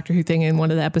is a Doctor Who thing in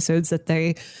one of the episodes that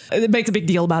it makes a big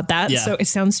deal about that. Yeah. So it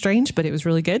sounds strange, but it was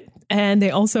really good. And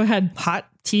they also had hot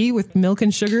tea with milk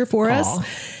and sugar for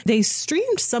us. They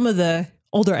streamed some of the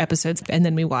older episodes, and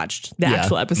then we watched the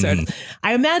actual episode.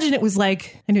 I imagine it was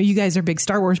like, I know you guys are big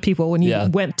Star Wars people, when you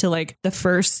went to like the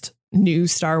first new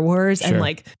Star Wars, and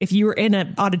like if you were in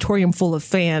an auditorium full of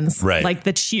fans, like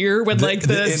the cheer with like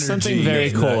the something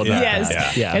very cool about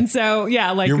that. Yeah. And so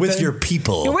like you're with your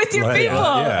people. You're with your people.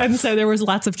 And so there was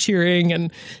lots of cheering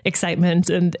and excitement,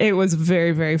 and it was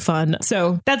very, very fun.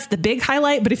 So that's the big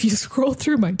highlight. But if you scroll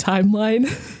through my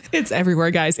timeline, it's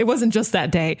everywhere, guys. It wasn't just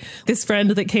that day. This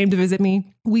friend that came to visit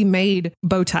me, we made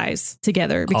bow ties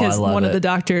together because one of the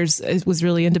doctors was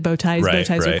really into bow ties. Bow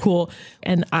ties are cool.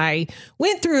 And I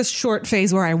went through a short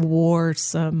phase where I wore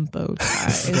some bow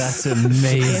ties. That's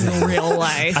amazing. In real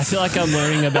life. I feel like I'm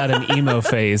learning about an emo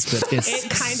phase, but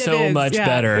it's so much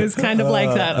better. It's kind of like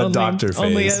that. A doctor phase.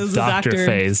 Only as a doctor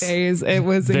phase. It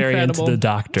was very incredible. into the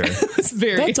doctor.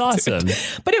 That's awesome.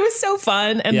 But it was so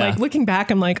fun. And like looking back,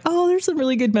 I'm like, oh, there's some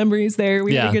really good memories there.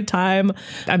 We had a good time.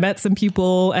 I met some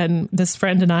people, and this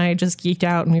friend and I just geeked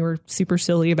out, and we were super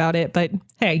silly about it. But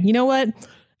hey, you know what?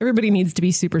 Everybody needs to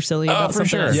be super silly about something.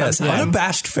 Sure. Yes,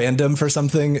 unabashed fandom for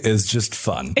something is just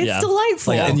fun. It's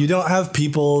delightful. And you don't have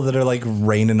people that are like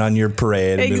raining on your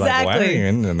parade and be like, why are you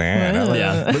into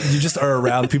that? But you just are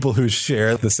around people who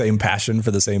share the same passion for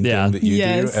the same thing that you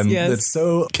do. And it's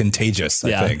so contagious,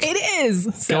 I think. It is.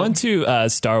 So. Going to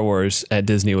Star Wars at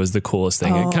Disney was the coolest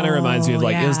thing. It kind of reminds me of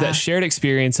like, it was that shared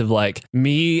experience of like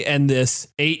me and this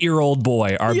 8-year-old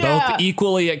boy are both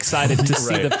equally excited to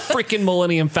see the freaking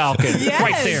Millennium Falcon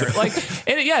right there. Like,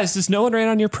 and it's just no one ran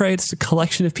on your parade. It's a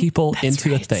collection of people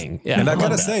into a thing. Yeah, and I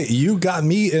gotta say, you got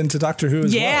me into Doctor Who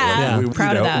as well. Like,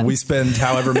 proud of that. We spend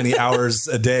however many hours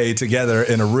a day together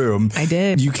in a room. I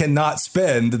did. You cannot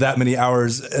spend that many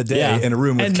hours a day in a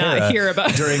room with and Kara not hear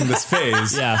about during this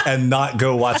phase and not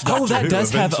go watch Doctor Who. That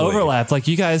does have overlap. Like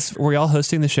you guys, were y'all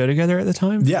hosting the show together at the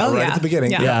time? Yeah, at the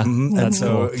beginning. Yeah. Mm-hmm. And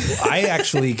so I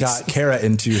actually got Kara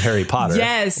into Harry Potter.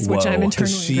 Yes, which I'm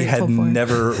internally she grateful had for.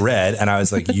 never read, and I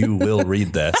was like, you will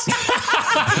read this.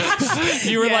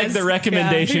 You were like the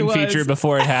recommendation feature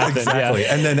before it happened. Exactly.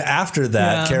 And then after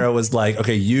that, Kara was like,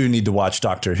 okay, you need to watch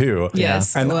Doctor Who.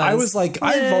 Yes. And I was like,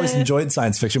 I've always enjoyed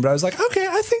science fiction, but I was like, okay,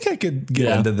 I think I could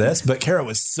get into this. But Kara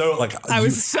was so like, I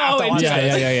was so into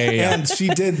it. And she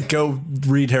did go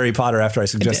read Harry Potter after I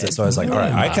suggested it. So I was like, all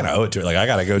right, I kind of owe it to her. Like, I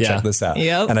got to go check this out.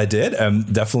 Yep. And I did.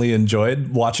 Definitely enjoyed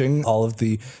watching all of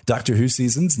the Doctor Who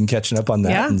seasons and catching up on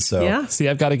that. Yeah. And so see,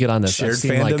 I've got to get on this. Shared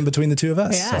fandom between the two of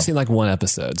us. I've seen like one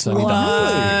episode. So I need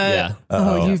to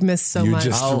Oh, you've missed so much.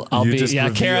 I'll be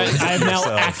Kara. I have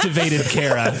now activated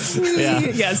Kara.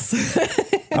 Yes.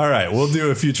 All right, we'll do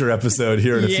a future episode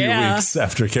here in a few weeks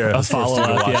after Kara has forced you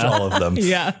to watch all of them.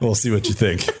 We'll see what you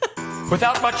think.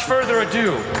 Without much further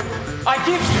ado, I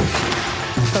give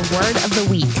you The word of the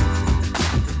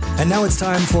week. And now it's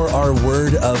time for our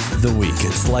word of the week.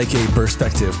 It's like a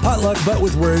perspective potluck, but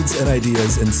with words and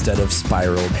ideas instead of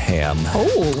spiraled ham.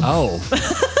 Oh.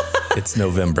 It's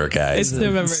November, guys. It's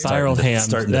November. Spiraled ham.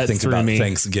 Starting to think about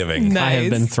Thanksgiving. Nice. I have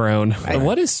been thrown.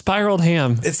 What is spiraled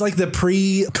ham? It's like the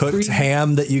pre-cooked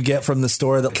ham that you get from the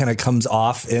store that kind of comes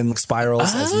off in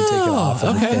spirals as you take it off.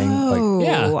 Okay. Like,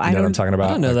 Yeah. you know what I'm talking about?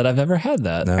 I don't know that I've ever had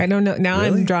that. No. I don't know. Now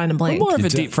I'm drawing a I'm blank. more of a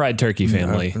deep fried turkey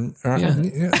family.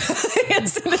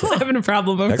 It's having a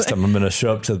problem over Next there. time I'm going to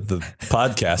show up to the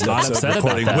podcast Not episode upset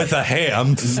recording about that. with a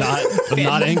ham. I'm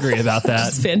not angry about that.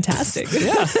 It's fantastic.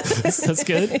 Yeah, that's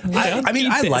good. I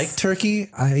mean, I like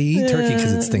turkey. I eat turkey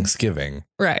because it's Thanksgiving.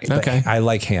 Right. But Okay. I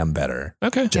like ham better.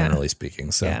 Okay. Generally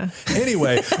speaking. So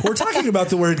anyway, we're talking about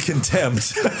the word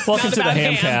contempt. Welcome to the about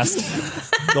ham.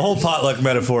 Hamcast. The whole potluck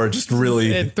metaphor just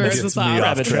really It throws gets us me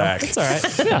off. off track. It's all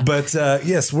right. Yeah. But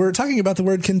yes, we're talking about the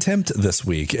word contempt this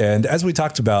week. And as we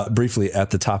talked about briefly at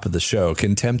the top of the show,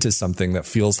 contempt is something that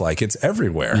feels like it's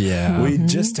everywhere. Yeah. We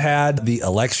just had the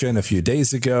election a few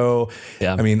days ago.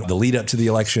 Yeah. I mean, the lead up to the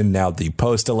election, now the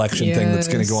post-election thing that's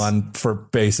going to go on for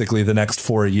basically the next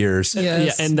 4 years.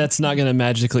 Yes. Yeah, and that's not going to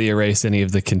magically erase any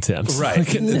of the contempt. Right.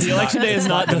 The election day is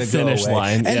not the gonna go finish away.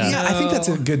 line. And Yeah. I think that's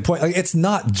a good point. Like, it's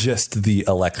not just the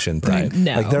election thing. Right.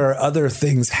 No. Like, there are other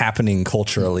things happening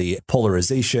culturally,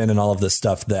 polarization and all of this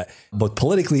stuff that both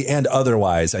politically and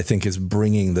otherwise, I think is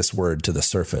bringing this word to the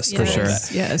surface. Yes.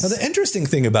 sure. Yes. Now, the interesting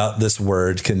thing about this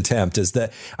word contempt is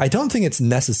that I don't think it's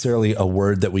necessarily a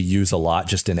word that we use a lot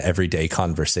just in everyday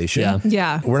conversation. Yeah.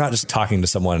 Yeah. We're not just talking to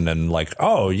someone and like,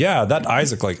 oh yeah, that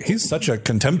Isaac, like he's such a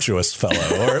contemptuous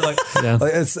fellow, or like,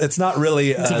 like it's not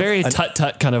really. It's a very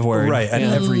tut-tut kind of word. Right, an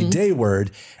everyday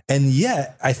word. And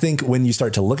yet, I think when you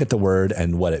start to look at the word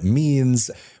and what it means,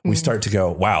 we start to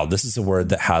go, wow, this is a word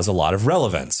that has a lot of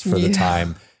relevance for the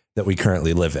time that we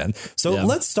currently live in. So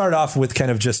let's start off with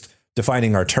kind of just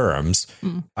defining our terms.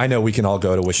 I know we can all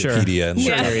go to Wikipedia and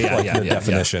look up the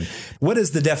definition. What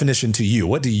is the definition to you?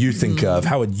 What do you think of?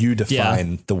 How would you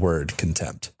define the word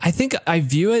contempt? I think I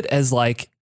view it as like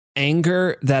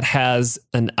anger that has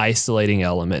an isolating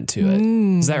element to it.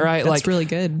 Is that right? That's like really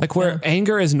good. Like where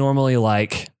anger is normally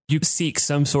like you seek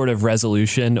some sort of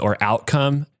resolution or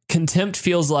outcome. Contempt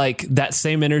feels like that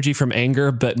same energy from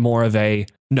anger, but more of a,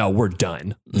 no, we're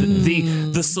done.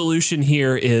 The solution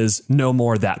here is no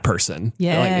more that person.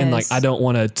 Yes. I don't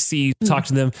want to talk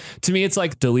to them. To me, it's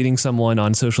like deleting someone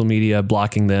on social media,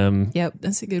 blocking them. Yep.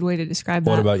 That's a good way to describe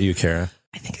that. What about you, Kara?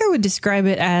 I think I would describe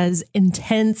it as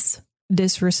intense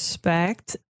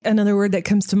disrespect. Another word that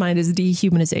comes to mind is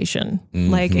dehumanization.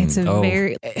 Like it's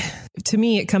to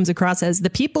me, it comes across as the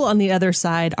people on the other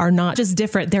side are not just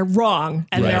different. They're wrong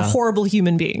and they're horrible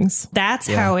human beings. That's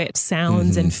how it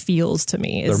sounds and feels to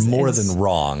me. They're more than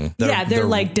wrong. They're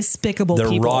like despicable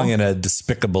people. They're wrong in a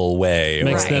despicable way.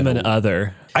 Makes them an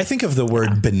other. I think of the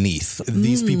word beneath.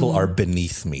 These people are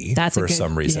beneath me for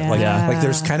some reason. Like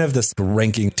there's kind of this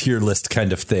ranking tier list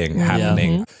kind of thing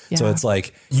happening. So it's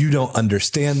like, you don't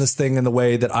understand this thing in the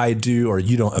way that I do, or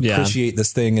you don't appreciate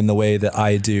this thing in the way that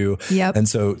I do. And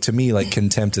so to me, like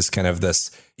contempt is kind of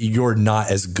this, you're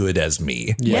not as good as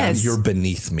me. Yes. You're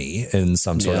beneath me in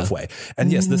some sort of way.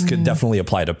 And yes, this could definitely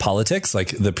apply to politics. Like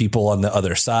the people on the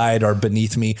other side are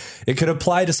beneath me. It could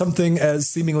apply to something as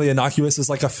seemingly innocuous as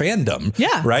like a fandom.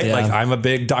 Right? Like I'm a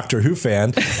big Doctor Who fan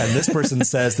and this person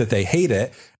says that they hate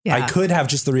it. I could have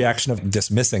just the reaction of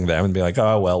dismissing them and be like,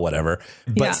 oh, well, whatever.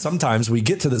 But sometimes we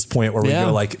get to this point where we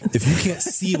go like, if you can't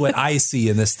see what I see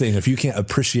in this thing, if you can't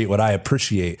appreciate what I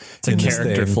appreciate, it's a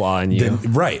character flaw in you.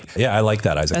 Right. Yeah, I like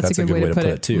that, Isaac. That's a good way to put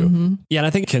it too. Yeah, and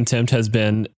I think contempt has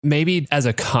been maybe as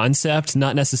a concept,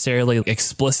 not necessarily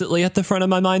explicitly at the front of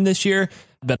my mind this year.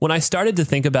 But when I started to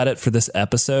think about it for this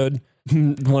episode,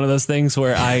 one of those things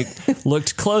where I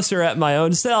looked closer at my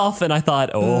own self and I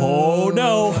thought, oh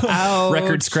no,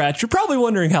 record scratch. You're probably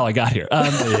wondering how I got here.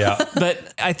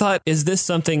 But I thought, is this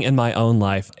something in my own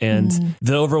life? And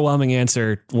the overwhelming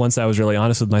answer, once I was really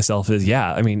honest with myself, is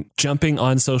yeah. I mean, jumping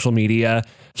on social media,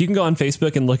 you can go on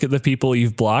Facebook and look at the people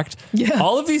you've blocked.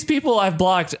 All of these people I've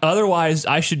blocked, otherwise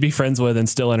I should be friends with and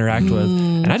still interact with.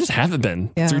 And I just haven't been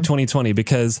through 2020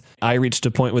 because I reached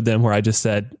a point with them where I just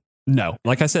said, no,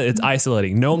 like I said, it's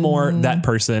isolating. No more that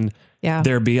person.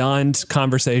 They're beyond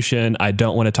conversation. I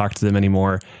don't want to talk to them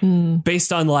anymore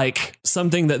based on like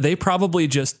something that they probably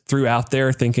just threw out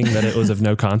there thinking that it was of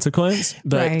no consequence.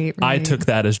 But I took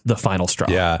that as the final straw.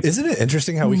 Yeah. Isn't it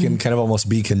interesting how we can kind of almost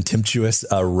be contemptuous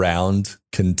around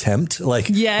contempt? Like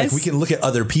we can look at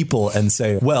other people and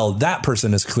say, well, that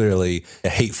person is clearly a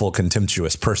hateful,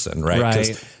 contemptuous person, right?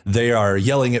 Because they are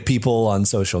yelling at people on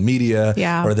social media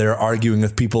or they're arguing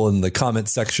with people in the comment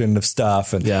section of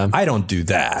stuff. And I don't do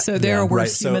that. So they're a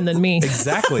worse human than me.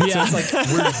 Exactly. So it's like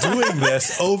we're doing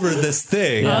this over this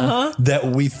thing that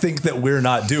we think that we're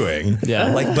not doing.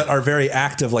 Like, but our very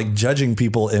act of like judging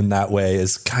people in that way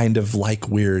is kind of like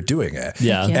we're doing it.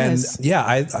 And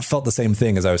I felt the same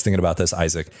thing as I was thinking about this,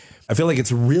 Isaac. I feel like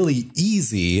it's really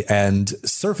easy and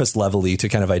surface levelly to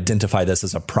kind of identify this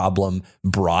as a problem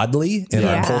broadly in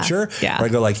our culture. Where I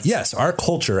go like, yes, our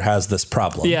culture has this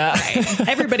problem.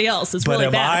 Everybody else is really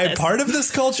bad. But am I part of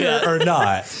this culture or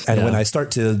not? And when I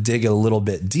start to dig a little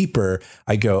bit deeper,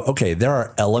 I go, okay, there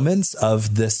are elements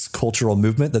of this cultural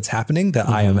movement that's happening that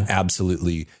I am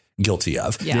absolutely guilty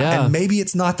of. And maybe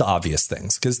it's not the obvious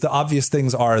things, because the obvious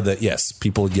things are that, yes,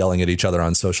 people yelling at each other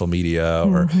on social media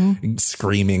or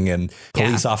screaming in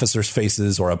police officers'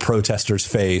 faces or a protester's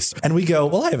face. And we go,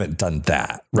 well, I haven't done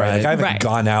that. Right. Like I haven't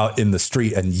gone out in the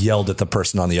street and yelled at the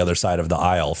person on the other side of the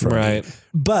aisle from me.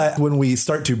 But when we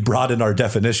start to broaden our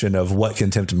definition of what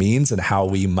contempt means and how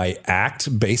we might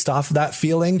act based off that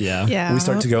feeling, we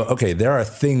start to go, okay, there are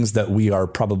things that we are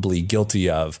probably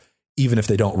guilty of, even if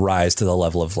they don't rise to the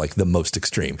level of like the most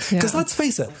extreme. Because let's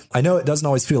face it, I know it doesn't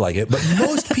always feel like it, but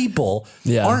most people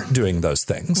aren't doing those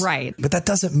things. Right. But that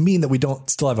doesn't mean that we don't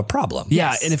still have a problem.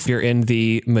 And if you're in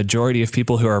the majority of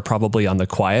people who are probably on the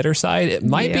quieter side, it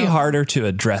might be harder to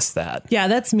address that.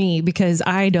 That's me, because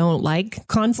I don't like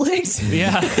conflict.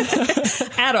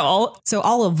 At all. So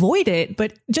I'll avoid it.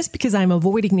 But just because I'm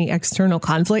avoiding the external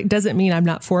conflict doesn't mean I'm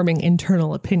not forming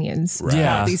internal opinions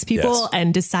about these people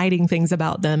and deciding things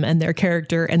about them and their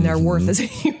character and their worth as a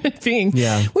human being,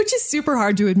 which is super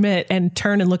hard to admit and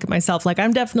turn and look at myself. Like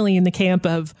I'm definitely in the camp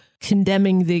of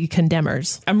condemning the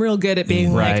condemners. I'm real good at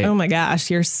being like, oh my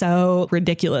gosh, you're so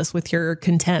ridiculous with your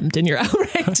contempt and your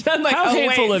outrage. I'm like, how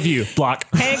hateful of you, block.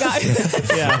 Hang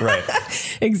on.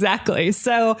 Exactly.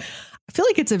 So I feel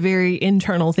like it's a very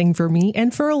internal thing for me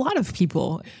and for a lot of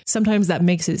people. Sometimes that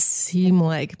makes it seem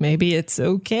like maybe it's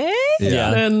okay.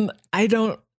 And I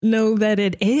don't know that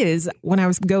it is. When I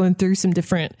was going through some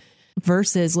different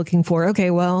verses looking for,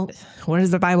 okay, well, what does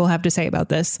the Bible have to say about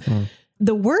this?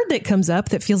 The word that comes up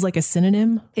that feels like a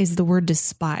synonym is the word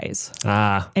despise.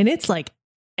 And it's like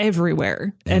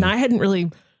everywhere. And I hadn't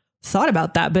really thought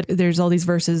about that, but there's all these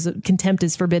verses. Contempt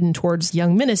is forbidden towards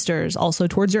young ministers, also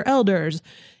towards your elders,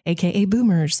 aka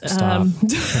boomers,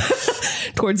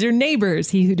 towards your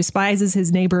neighbors. He who despises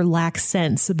his neighbor lacks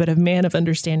sense, but a man of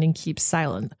understanding keeps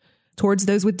silent. Towards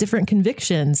those with different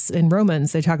convictions. In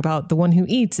Romans, they talk about the one who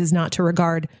eats is not to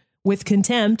regard with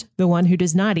contempt the one who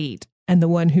does not eat. And the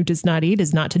one who does not eat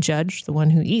is not to judge the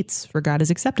one who eats, for God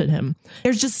has accepted him.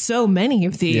 There's just so many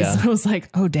of these. Yeah. I was like,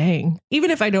 oh, dang.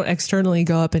 Even if I don't externally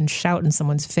go up and shout in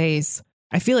someone's face,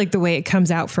 I feel like the way it comes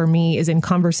out for me is in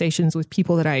conversations with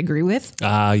people that I agree with.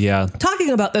 Yeah.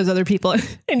 Talking about those other people.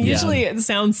 And usually it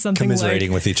sounds something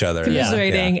commiserating with each other.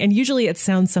 Commiserating. Yeah. And usually it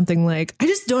sounds something like, I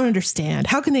just don't understand.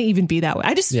 How can they even be that way?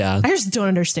 I just don't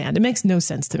understand. It makes no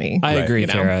sense to me. I agree,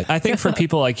 Tara. I think for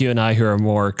people like you and I who are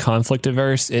more conflict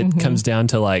averse, it comes down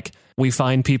to like, we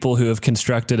find people who have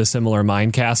constructed a similar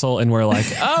mind castle and we're like,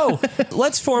 oh,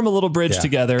 let's form a little bridge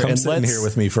together. Come and sit in here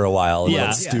with me for a while. And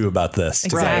let's stew about this.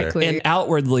 Exactly. And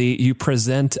outwardly, you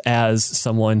present as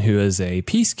someone who is a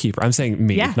peacekeeper. I'm saying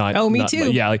me, not... Oh, me not,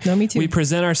 too. Yeah, like, no, me too. We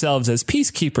present ourselves as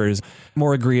peacekeepers,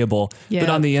 more agreeable. Yeah. But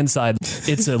on the inside,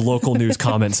 it's a local news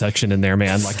comment section in there,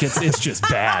 man. Like, it's just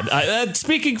bad.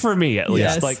 Speaking for me, at least.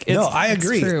 Yes. Like, no, I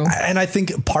agree. And I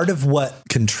think part of what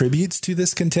contributes to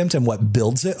this contempt and what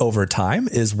builds it over time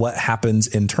is what happens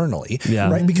internally,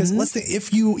 right? Because let's think,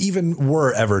 if you even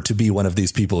were ever to be one of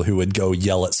these people who would go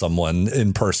yell at someone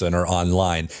in person or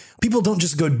online, people don't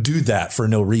just go do that for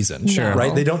no reason,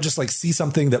 right? They don't just like see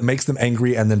something that makes them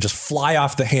angry and then just fly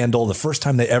off the handle the first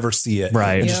time they ever see it,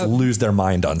 and just lose their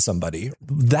mind on somebody.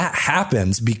 That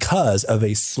happens because of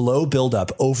a slow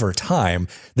buildup over time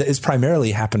that is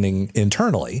primarily happening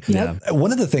internally.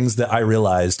 One of the things that I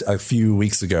realized a few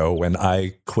weeks ago when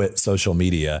I quit social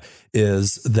media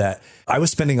is that I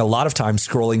was spending a lot of time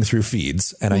scrolling through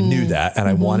feeds, and I knew that, and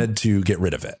I wanted to get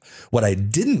rid of it. What I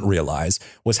didn't realize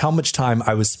was how much time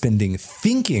I was spending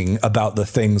thinking about the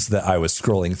things that I was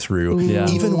scrolling through,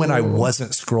 even when I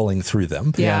wasn't scrolling through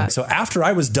them. So after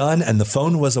I was done and the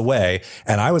phone was away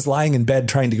and I was lying in bed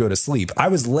trying to go to sleep, I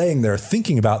was laying there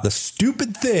thinking about the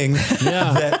stupid thing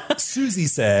that Susie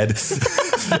said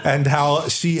and how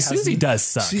Susie does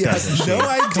suck. She has no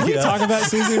idea. Can we talk about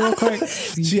Susie real quick?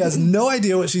 She has no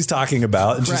idea what she's talking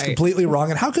about, and she's completely wrong.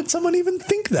 And how could someone even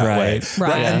think that way?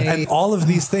 And all of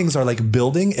these things are like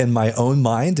building in my own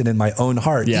mind and in my own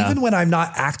heart, even when I'm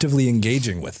not actively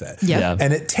engaging with it.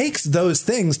 And it takes those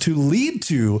things to lead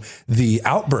to the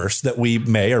outbursts that we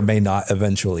may or may not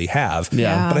eventually have.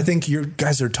 But I think you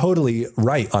guys are totally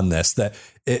right on this, that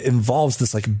it involves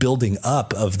this like building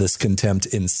up of this contempt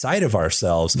inside of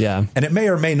ourselves. And it may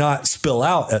or may not spill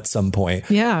out at some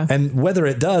point. And whether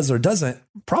it does or doesn't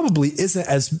probably isn't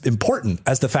as important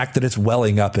as the fact that it's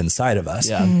welling up inside of us.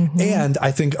 And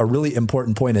I think a really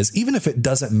important point is, even if it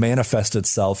doesn't manifest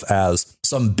itself as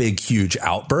some big, huge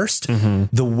outburst,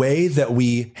 the way that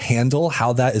we handle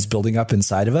how that is building up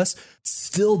inside of us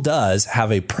still does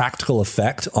have a practical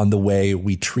effect on the way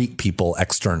we treat people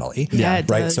externally. It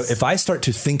does. So if I start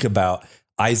to think about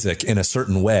Isaac in a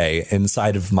certain way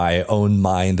inside of my own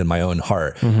mind and my own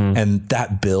heart, and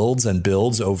that builds and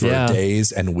builds over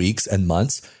days and weeks and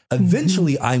months,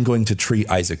 eventually I'm going to treat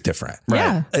Isaac different.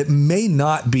 It may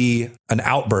not be an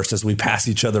outburst as we pass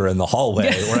each other in the hallway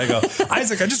where I go,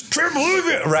 Isaac, I just can't believe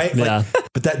it. Like,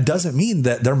 but that doesn't mean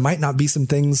that there might not be some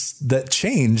things that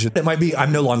change. It might be,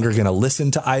 I'm no longer going to listen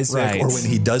to Isaac, or when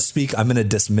he does speak, I'm going to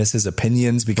dismiss his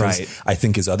opinions because I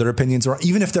think his other opinions are,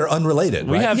 even if they're unrelated.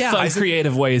 We have fun,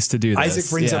 creative ways to do this. Isaac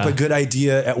brings up a good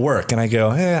idea at work, and I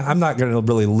go, I'm not going to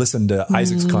really listen to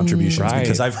Isaac's contributions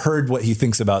because I've heard what he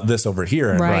thinks about this over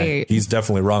here. And he's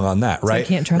definitely wrong on that, right?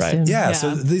 So I can't trust him.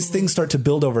 So these things start to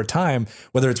build over time,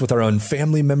 whether it's with our own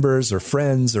family members or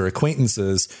friends or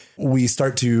acquaintances. We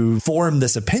start to form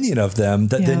this opinion of them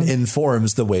that then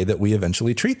informs the way that we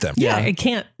eventually treat them. It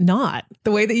can't not.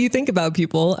 The way that you think about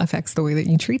people affects the way that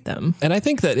you treat them. And I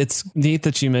think that it's neat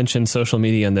that you mentioned social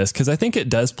media in this, because I think it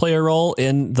does play a role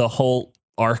in the whole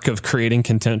arc of creating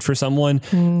contempt for someone,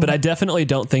 but I definitely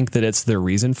don't think that it's the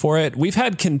reason for it. We've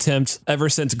had contempt ever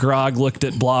since Grog looked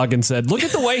at Blog and said, look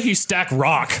at the way he stacked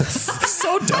rock.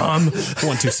 So dumb.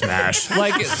 Want to smash.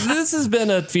 Like, this has been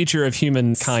a feature of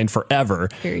humankind forever.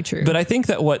 Very true. But I think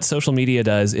that what social media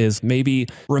does is maybe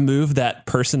remove that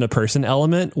person to person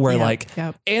element where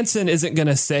Ansen isn't going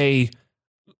to say,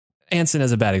 Ansen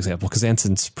is a bad example because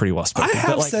Ansen's pretty well spoken. I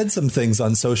have said some things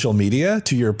on social media,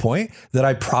 to your point, that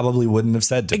I probably wouldn't have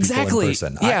said to people in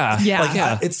person.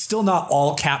 It's still not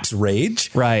all caps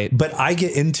rage. Right. But I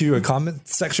get into a comment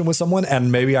section with someone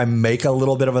and maybe I make a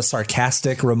little bit of a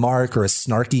sarcastic remark or a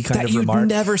snarky kind of remark.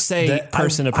 Never say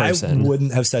person to person. I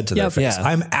wouldn't have said to their face. Yeah.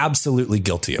 I'm absolutely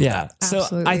guilty of that.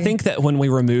 So I think that when we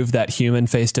remove that human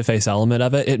face-to-face element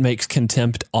of it, it makes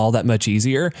contempt all that much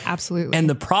easier. Absolutely. And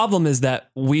the problem is that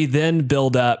we then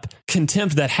build up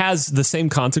contempt that has the same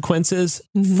consequences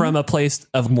from a place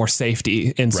of more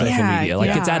safety in social media.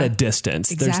 Like it's at a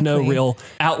distance. Exactly. There's no real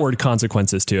outward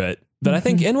consequences to it. But I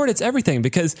think inward, it's everything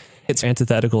because it's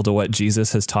antithetical to what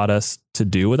Jesus has taught us to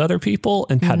do with other people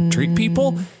and how to treat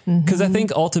people. Because I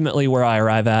think ultimately where I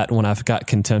arrive at when I've got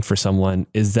contempt for someone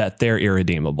is that they're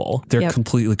irredeemable. They're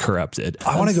completely corrupted.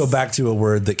 I want to go back to a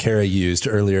word that Kara used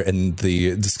earlier in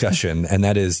the discussion, and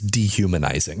that is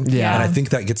dehumanizing. Yeah. And I think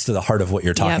that gets to the heart of what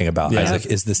you're talking about, Isaac,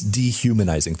 is this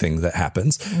dehumanizing thing that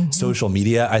happens. Social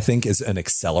media, I think, is an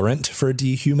accelerant for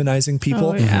dehumanizing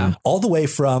people. All the way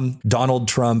from Donald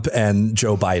Trump and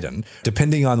Joe Biden,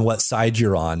 depending on what side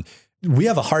you're on, we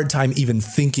have a hard time even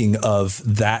thinking of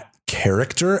that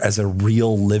character as a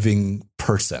real living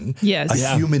person,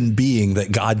 a human being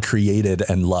that God created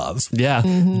and loves.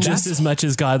 Just as much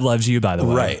as God loves you, by the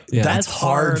way. Right. That's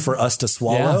hard for us to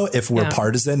swallow if we're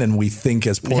partisan and we think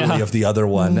as poorly of the other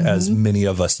one as many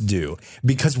of us do,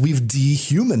 because we've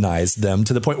dehumanized them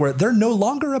to the point where they're no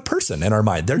longer a person in our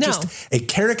mind. They're just a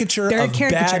caricature of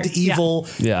bad, evil,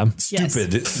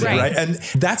 stupid. Right. And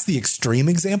that's the extreme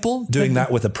example, doing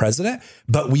that with a president.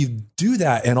 But we do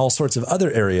that in all sorts of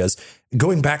other areas.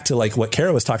 Going back to like what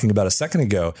Kara was talking about a second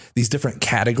ago, these different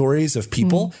categories of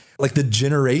people, like the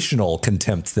generational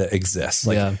contempt that exists,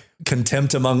 like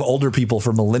contempt among older people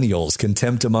for millennials,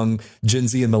 contempt among Gen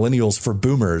Z and millennials for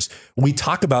boomers. We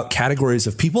talk about categories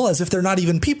of people as if they're not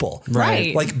even people.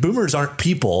 Right. Like boomers aren't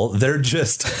people. They're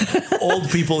just old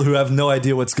people who have no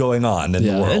idea what's going on in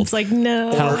the world. It's like,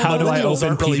 no. How do I open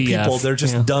aren't really PDF? people. They're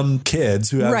just dumb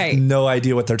kids who have no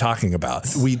idea what they're talking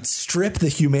about. We strip the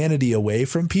humanity away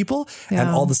from people. And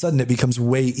all of a sudden it becomes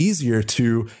way easier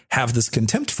to have this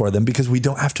contempt for them because we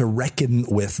don't have to reckon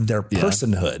with their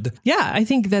personhood. Yeah, I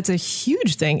think that's a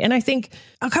huge thing. And I think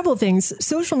a couple of things.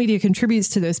 Social media contributes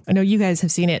to this. I know you guys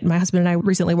have seen it. My husband and I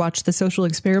recently watched the Social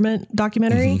Experiment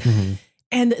documentary.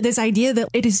 And this idea that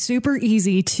it is super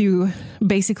easy to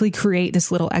basically create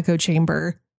this little echo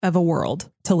chamber of a world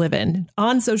to live in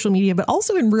on social media, but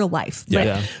also in real life.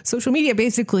 Social media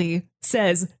basically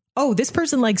says, oh, this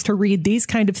person likes to read these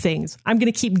kind of things. I'm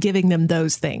going to keep giving them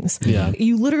those things.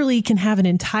 You literally can have an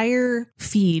entire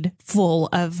feed full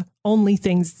of only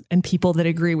things and people that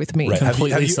agree with me.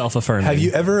 Completely self-affirming. Have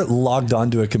you ever logged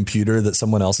onto a computer that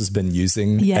someone else has been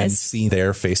using and seen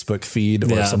their Facebook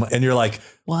feed or someone, and you're like,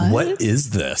 what is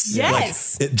this?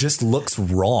 Yes. Like, it just looks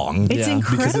wrong. It's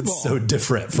incredible. Because it's so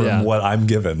different from what I'm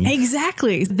given.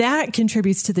 Exactly. That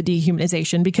contributes to the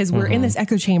dehumanization because we're in this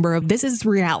echo chamber of this is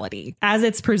reality. As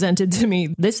it's presented to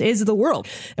me, this is the world.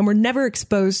 And we're never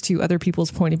exposed to other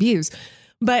people's point of views.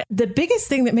 But the biggest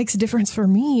thing that makes a difference for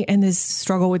me in this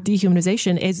struggle with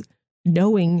dehumanization is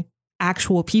knowing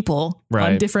actual people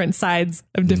on different sides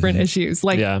of different issues,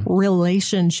 like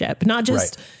relationship, not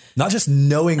just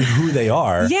knowing who they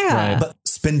are, but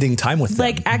spending time with them,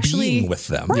 like actually being with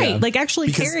them, like actually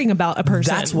because caring about a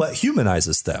person. That's what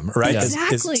humanizes them, right?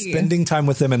 Exactly. Is spending time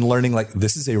with them and learning like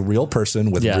this is a real person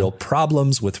with real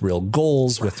problems, with real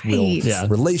goals, with real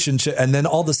relationship, and then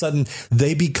all of a sudden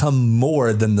they become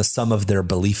more than the sum of their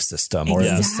belief system or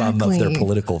the sum of their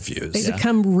political views. They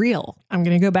become real. I'm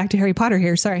going to go back to Harry Potter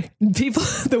here. Sorry, people.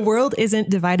 The world isn't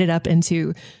divided up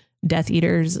into Death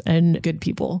Eaters and good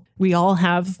people. We all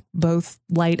have both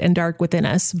light and dark within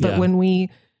us. But when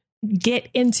we get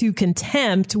into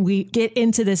contempt, we get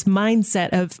into this mindset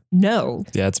of no.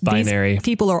 It's binary. These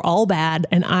people are all bad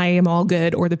and I am all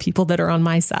good, or the people that are on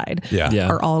my side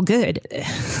are all good.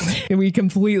 And we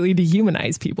completely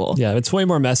dehumanize people. Yeah, it's way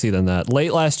more messy than that.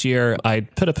 Late last year, I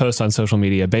put a post on social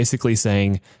media basically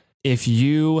saying, if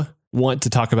you want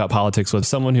to talk about politics with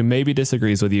someone who maybe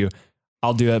disagrees with you,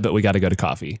 I'll do it, but we got to go to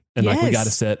coffee. And like, we got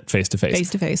to sit face to face.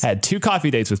 Face to face. I had 2 coffee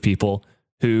dates with people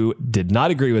who did not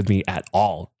agree with me at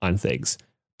all on things.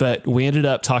 But we ended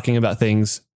up talking about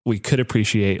things we could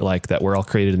appreciate, like that we're all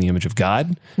created in the image of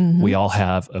God. We all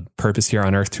have a purpose here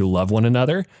on earth to love one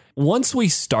another. Once we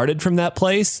started from that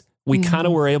place, we kind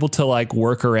of were able to like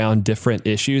work around different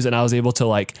issues. And I was able to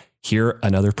like hear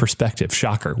another perspective.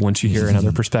 Shocker. Once you hear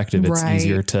another perspective, it's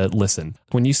easier to listen.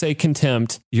 When you say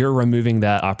contempt, you're removing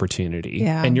that opportunity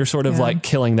and you're sort of like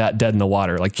killing that dead in the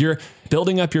water. Like you're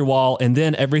building up your wall and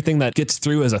then everything that gets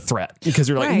through is a threat because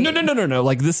you're like, no.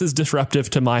 Like this is disruptive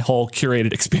to my whole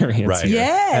curated experience. Right.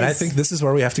 Yes. And I think this is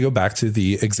where we have to go back to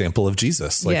the example of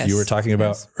Jesus. Like you were talking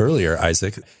about earlier,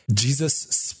 Isaac. Jesus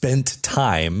spent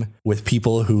time with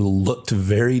people who looked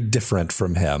very different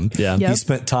from him. Yeah. He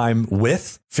spent time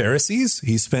with Pharisees.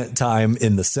 He spent time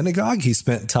in the synagogue. He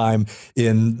spent time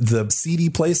in the seedy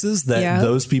places that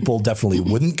those people definitely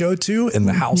wouldn't go to, in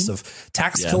the house of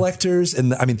tax collectors.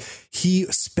 And I mean, he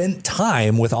spent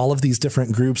time with all of these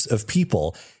different groups of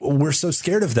people. We're so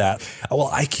scared of that. Well,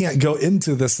 I can't go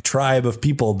into this tribe of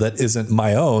people that isn't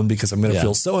my own because I'm going to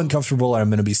feel so uncomfortable or I'm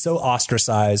going to be so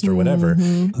ostracized or whatever.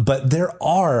 But there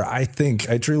are, I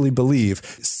truly believe,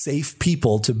 safe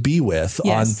people to be with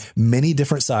on many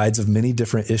different sides of many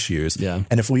different issues. Yeah.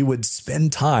 And if we would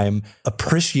spend time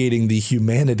appreciating the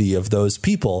humanity of those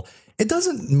people, it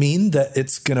doesn't mean that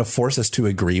it's going to force us to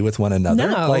agree with one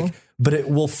another. But it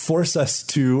will force us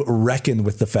to reckon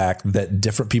with the fact that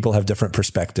different people have different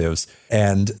perspectives.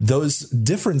 And those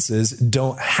differences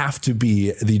don't have to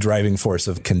be the driving force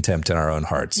of contempt in our own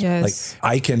hearts. Yes.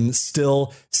 Like I can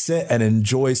still sit and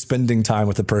enjoy spending time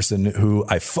with a person who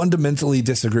I fundamentally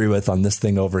disagree with on this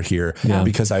thing over here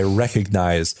because I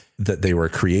recognize that they were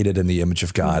created in the image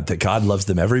of God, that God loves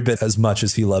them every bit as much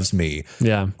as he loves me.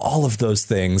 Yeah. All of those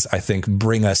things, I think,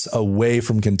 bring us away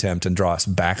from contempt and draw us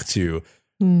back to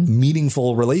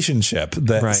meaningful relationship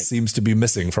that seems to be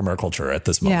missing from our culture at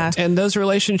this moment. And those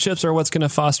relationships are what's going to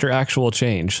foster actual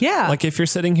change. Yeah. Like if you're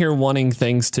sitting here wanting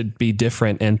things to be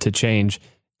different and to change,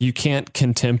 you can't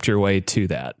contempt your way to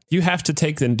that. You have to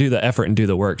take and do the effort and do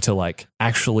the work to like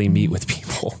actually meet with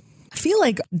people. I feel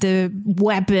like the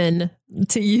weapon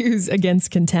to use against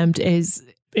contempt is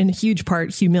in huge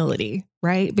part humility,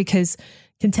 right? Because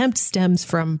contempt stems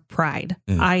from pride.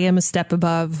 I am a step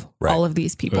above all of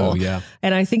these people. Oh, yeah.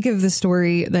 And I think of the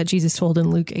story that Jesus told in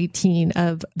Luke 18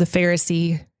 of the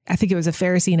Pharisee. I think it was a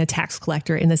Pharisee and a tax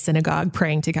collector in the synagogue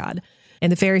praying to God.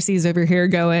 And the Pharisee's over here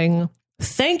going,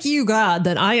 thank you, God,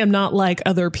 that I am not like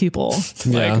other people,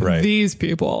 these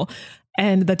people.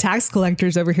 And the tax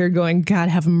collector's over here going, God,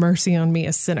 have mercy on me,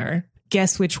 a sinner.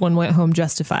 Guess which one went home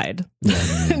justified?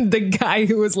 The guy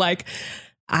who was like,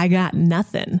 I got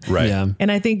nothing. Right. Yeah. And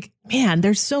I think, man,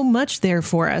 there's so much there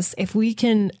for us. If we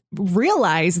can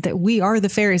realize that we are the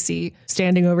Pharisee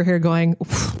standing over here going,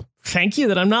 thank you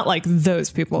that I'm not like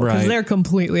those people because they're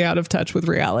completely out of touch with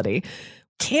reality.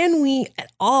 Can we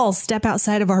at all step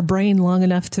outside of our brain long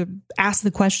enough to ask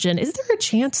the question, is there a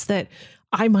chance that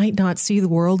I might not see the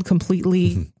world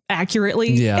completely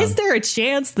accurately? Yeah. Is there a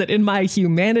chance that in my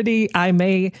humanity, I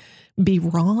may be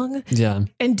wrong? Yeah.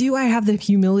 And do I have the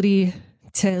humility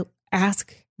to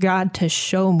ask God to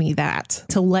show me that,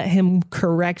 to let him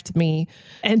correct me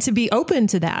and to be open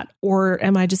to that? Or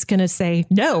am I just going to say,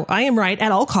 no, I am right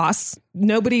at all costs.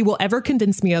 Nobody will ever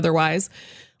convince me otherwise.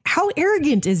 How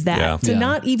arrogant is that to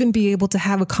not even be able to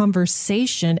have a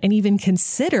conversation and even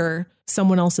consider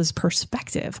someone else's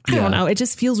perspective? I don't know. It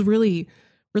just feels really,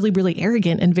 really, really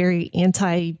arrogant and very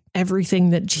anti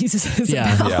everything that Jesus is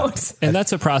about. Yeah. And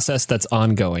that's a process that's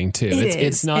ongoing too.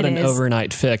 It's not an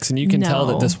overnight fix. And you can tell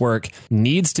that this work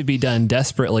needs to be done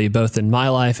desperately, both in my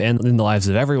life and in the lives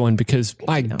of everyone, because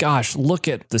my gosh, look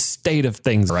at the state of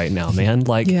things right now, man.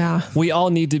 Like we all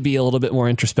need to be a little bit more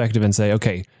introspective and say,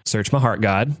 okay, search my heart,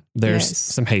 God. There's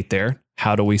some hate there.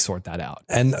 How do we sort that out?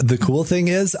 And the cool thing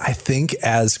is, I think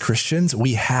as Christians,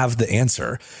 we have the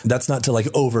answer. That's not to like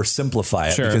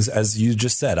oversimplify it, because as you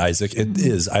just said, Isaac, it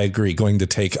is, I agree, going to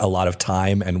take a lot of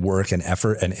time and work and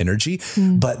effort and energy.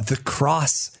 But the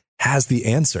cross has the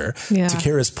answer. To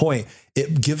Kara's point,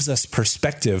 it gives us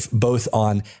perspective both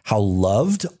on how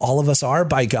loved all of us are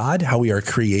by God, how we are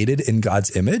created in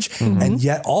God's image, and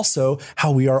yet also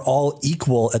how we are all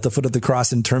equal at the foot of the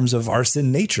cross in terms of our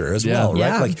sin nature as well,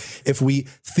 right? Like if we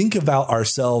think about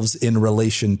ourselves in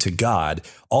relation to God,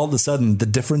 all of a sudden the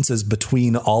differences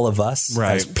between all of us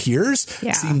as peers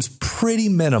seems pretty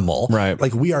minimal.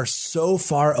 Like we are so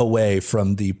far away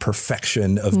from the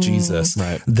perfection of Jesus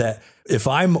that if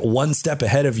I'm one step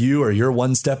ahead of you or you're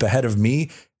one step ahead of me,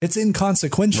 It's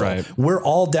inconsequential. Right. We're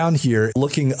all down here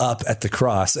looking up at the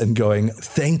cross and going,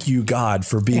 thank you, God,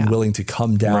 for being willing to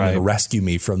come down and rescue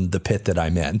me from the pit that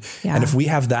I'm in. Yeah. And if we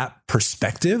have that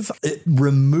perspective, it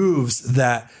removes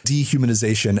that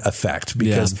dehumanization effect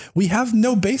because we have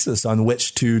no basis on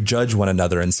which to judge one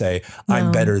another and say,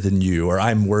 I'm better than you or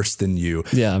I'm worse than you.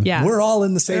 Yeah. We're all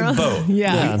in the same boat. We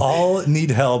all need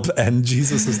help, and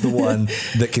Jesus is the one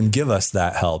that can give us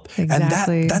that help.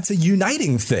 Exactly. And that's a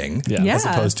uniting thing as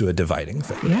opposed to a dividing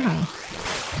thing. Yeah.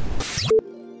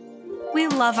 We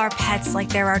love our pets like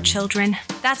they're our children.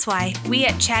 That's why we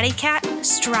at Chatty Cat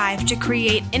strive to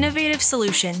create innovative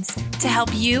solutions to help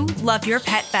you love your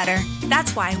pet better.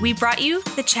 That's why we brought you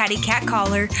the Chatty Cat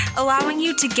Collar, allowing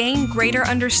you to gain greater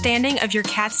understanding of your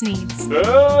cat's needs.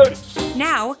 Good.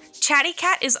 Now, Chatty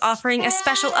Cat is offering a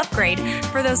special upgrade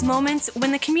for those moments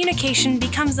when the communication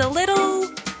becomes a little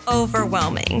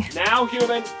overwhelming. Now,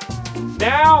 human.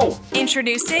 Now!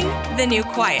 Introducing the new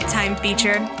Quiet Time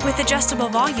feature with adjustable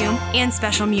volume and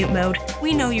special mute mode.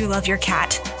 We know you love your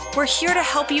cat. We're here to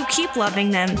help you keep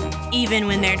loving them, even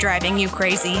when they're driving you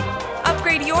crazy.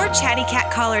 Upgrade your Chatty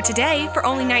Cat Collar today for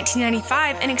only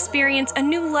 $19.95 and experience a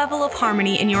new level of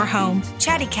harmony in your home.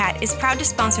 Chatty Cat is proud to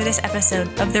sponsor this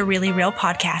episode of the Really Real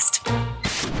Podcast.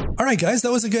 All right, guys,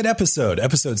 that was a good episode.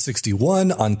 Episode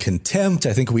 61 on contempt.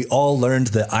 I think we all learned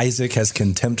that Isaac has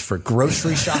contempt for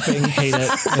grocery shopping. Hate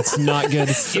it. It's not good.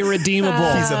 It's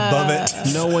irredeemable. He's above it.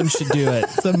 No one should do it.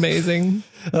 It's amazing.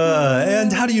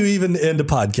 And how do you even end a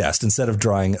podcast? Instead of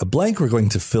drawing a blank, we're going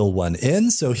to fill one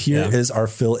in. So here is our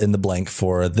fill in the blank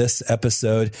for this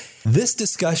episode. This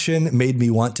discussion made me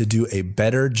want to do a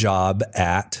better job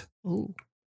at...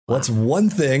 What's one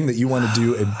thing that you want to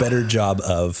do a better job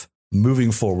of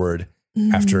moving forward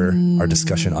after our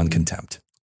discussion on contempt?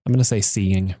 I'm going to say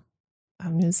seeing.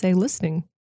 I'm going to say listening.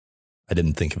 I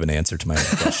didn't think of an answer to my own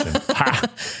question.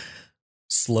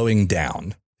 Slowing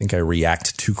down. I think I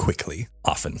react too quickly,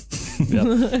 often.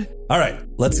 All right,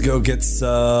 let's go get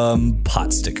some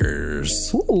pot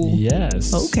stickers. Ooh.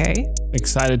 Yes. Okay.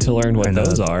 Excited to learn what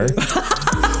those are.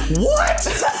 What?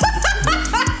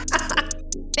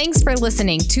 Thanks for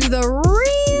listening to the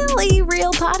Really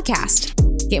Real Podcast.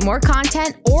 Get more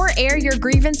content or air your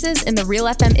grievances in the Real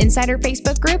FM Insider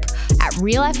Facebook group at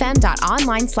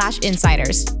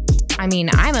realfm.online/insiders. I mean,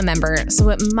 I'm a member, so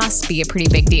it must be a pretty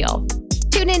big deal.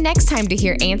 Tune in next time to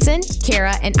hear Ansen,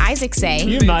 Kara, and Isaac say...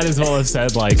 You might as well have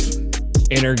said, like,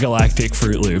 intergalactic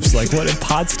Fruit Loops. Like, what,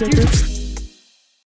 pot stickers?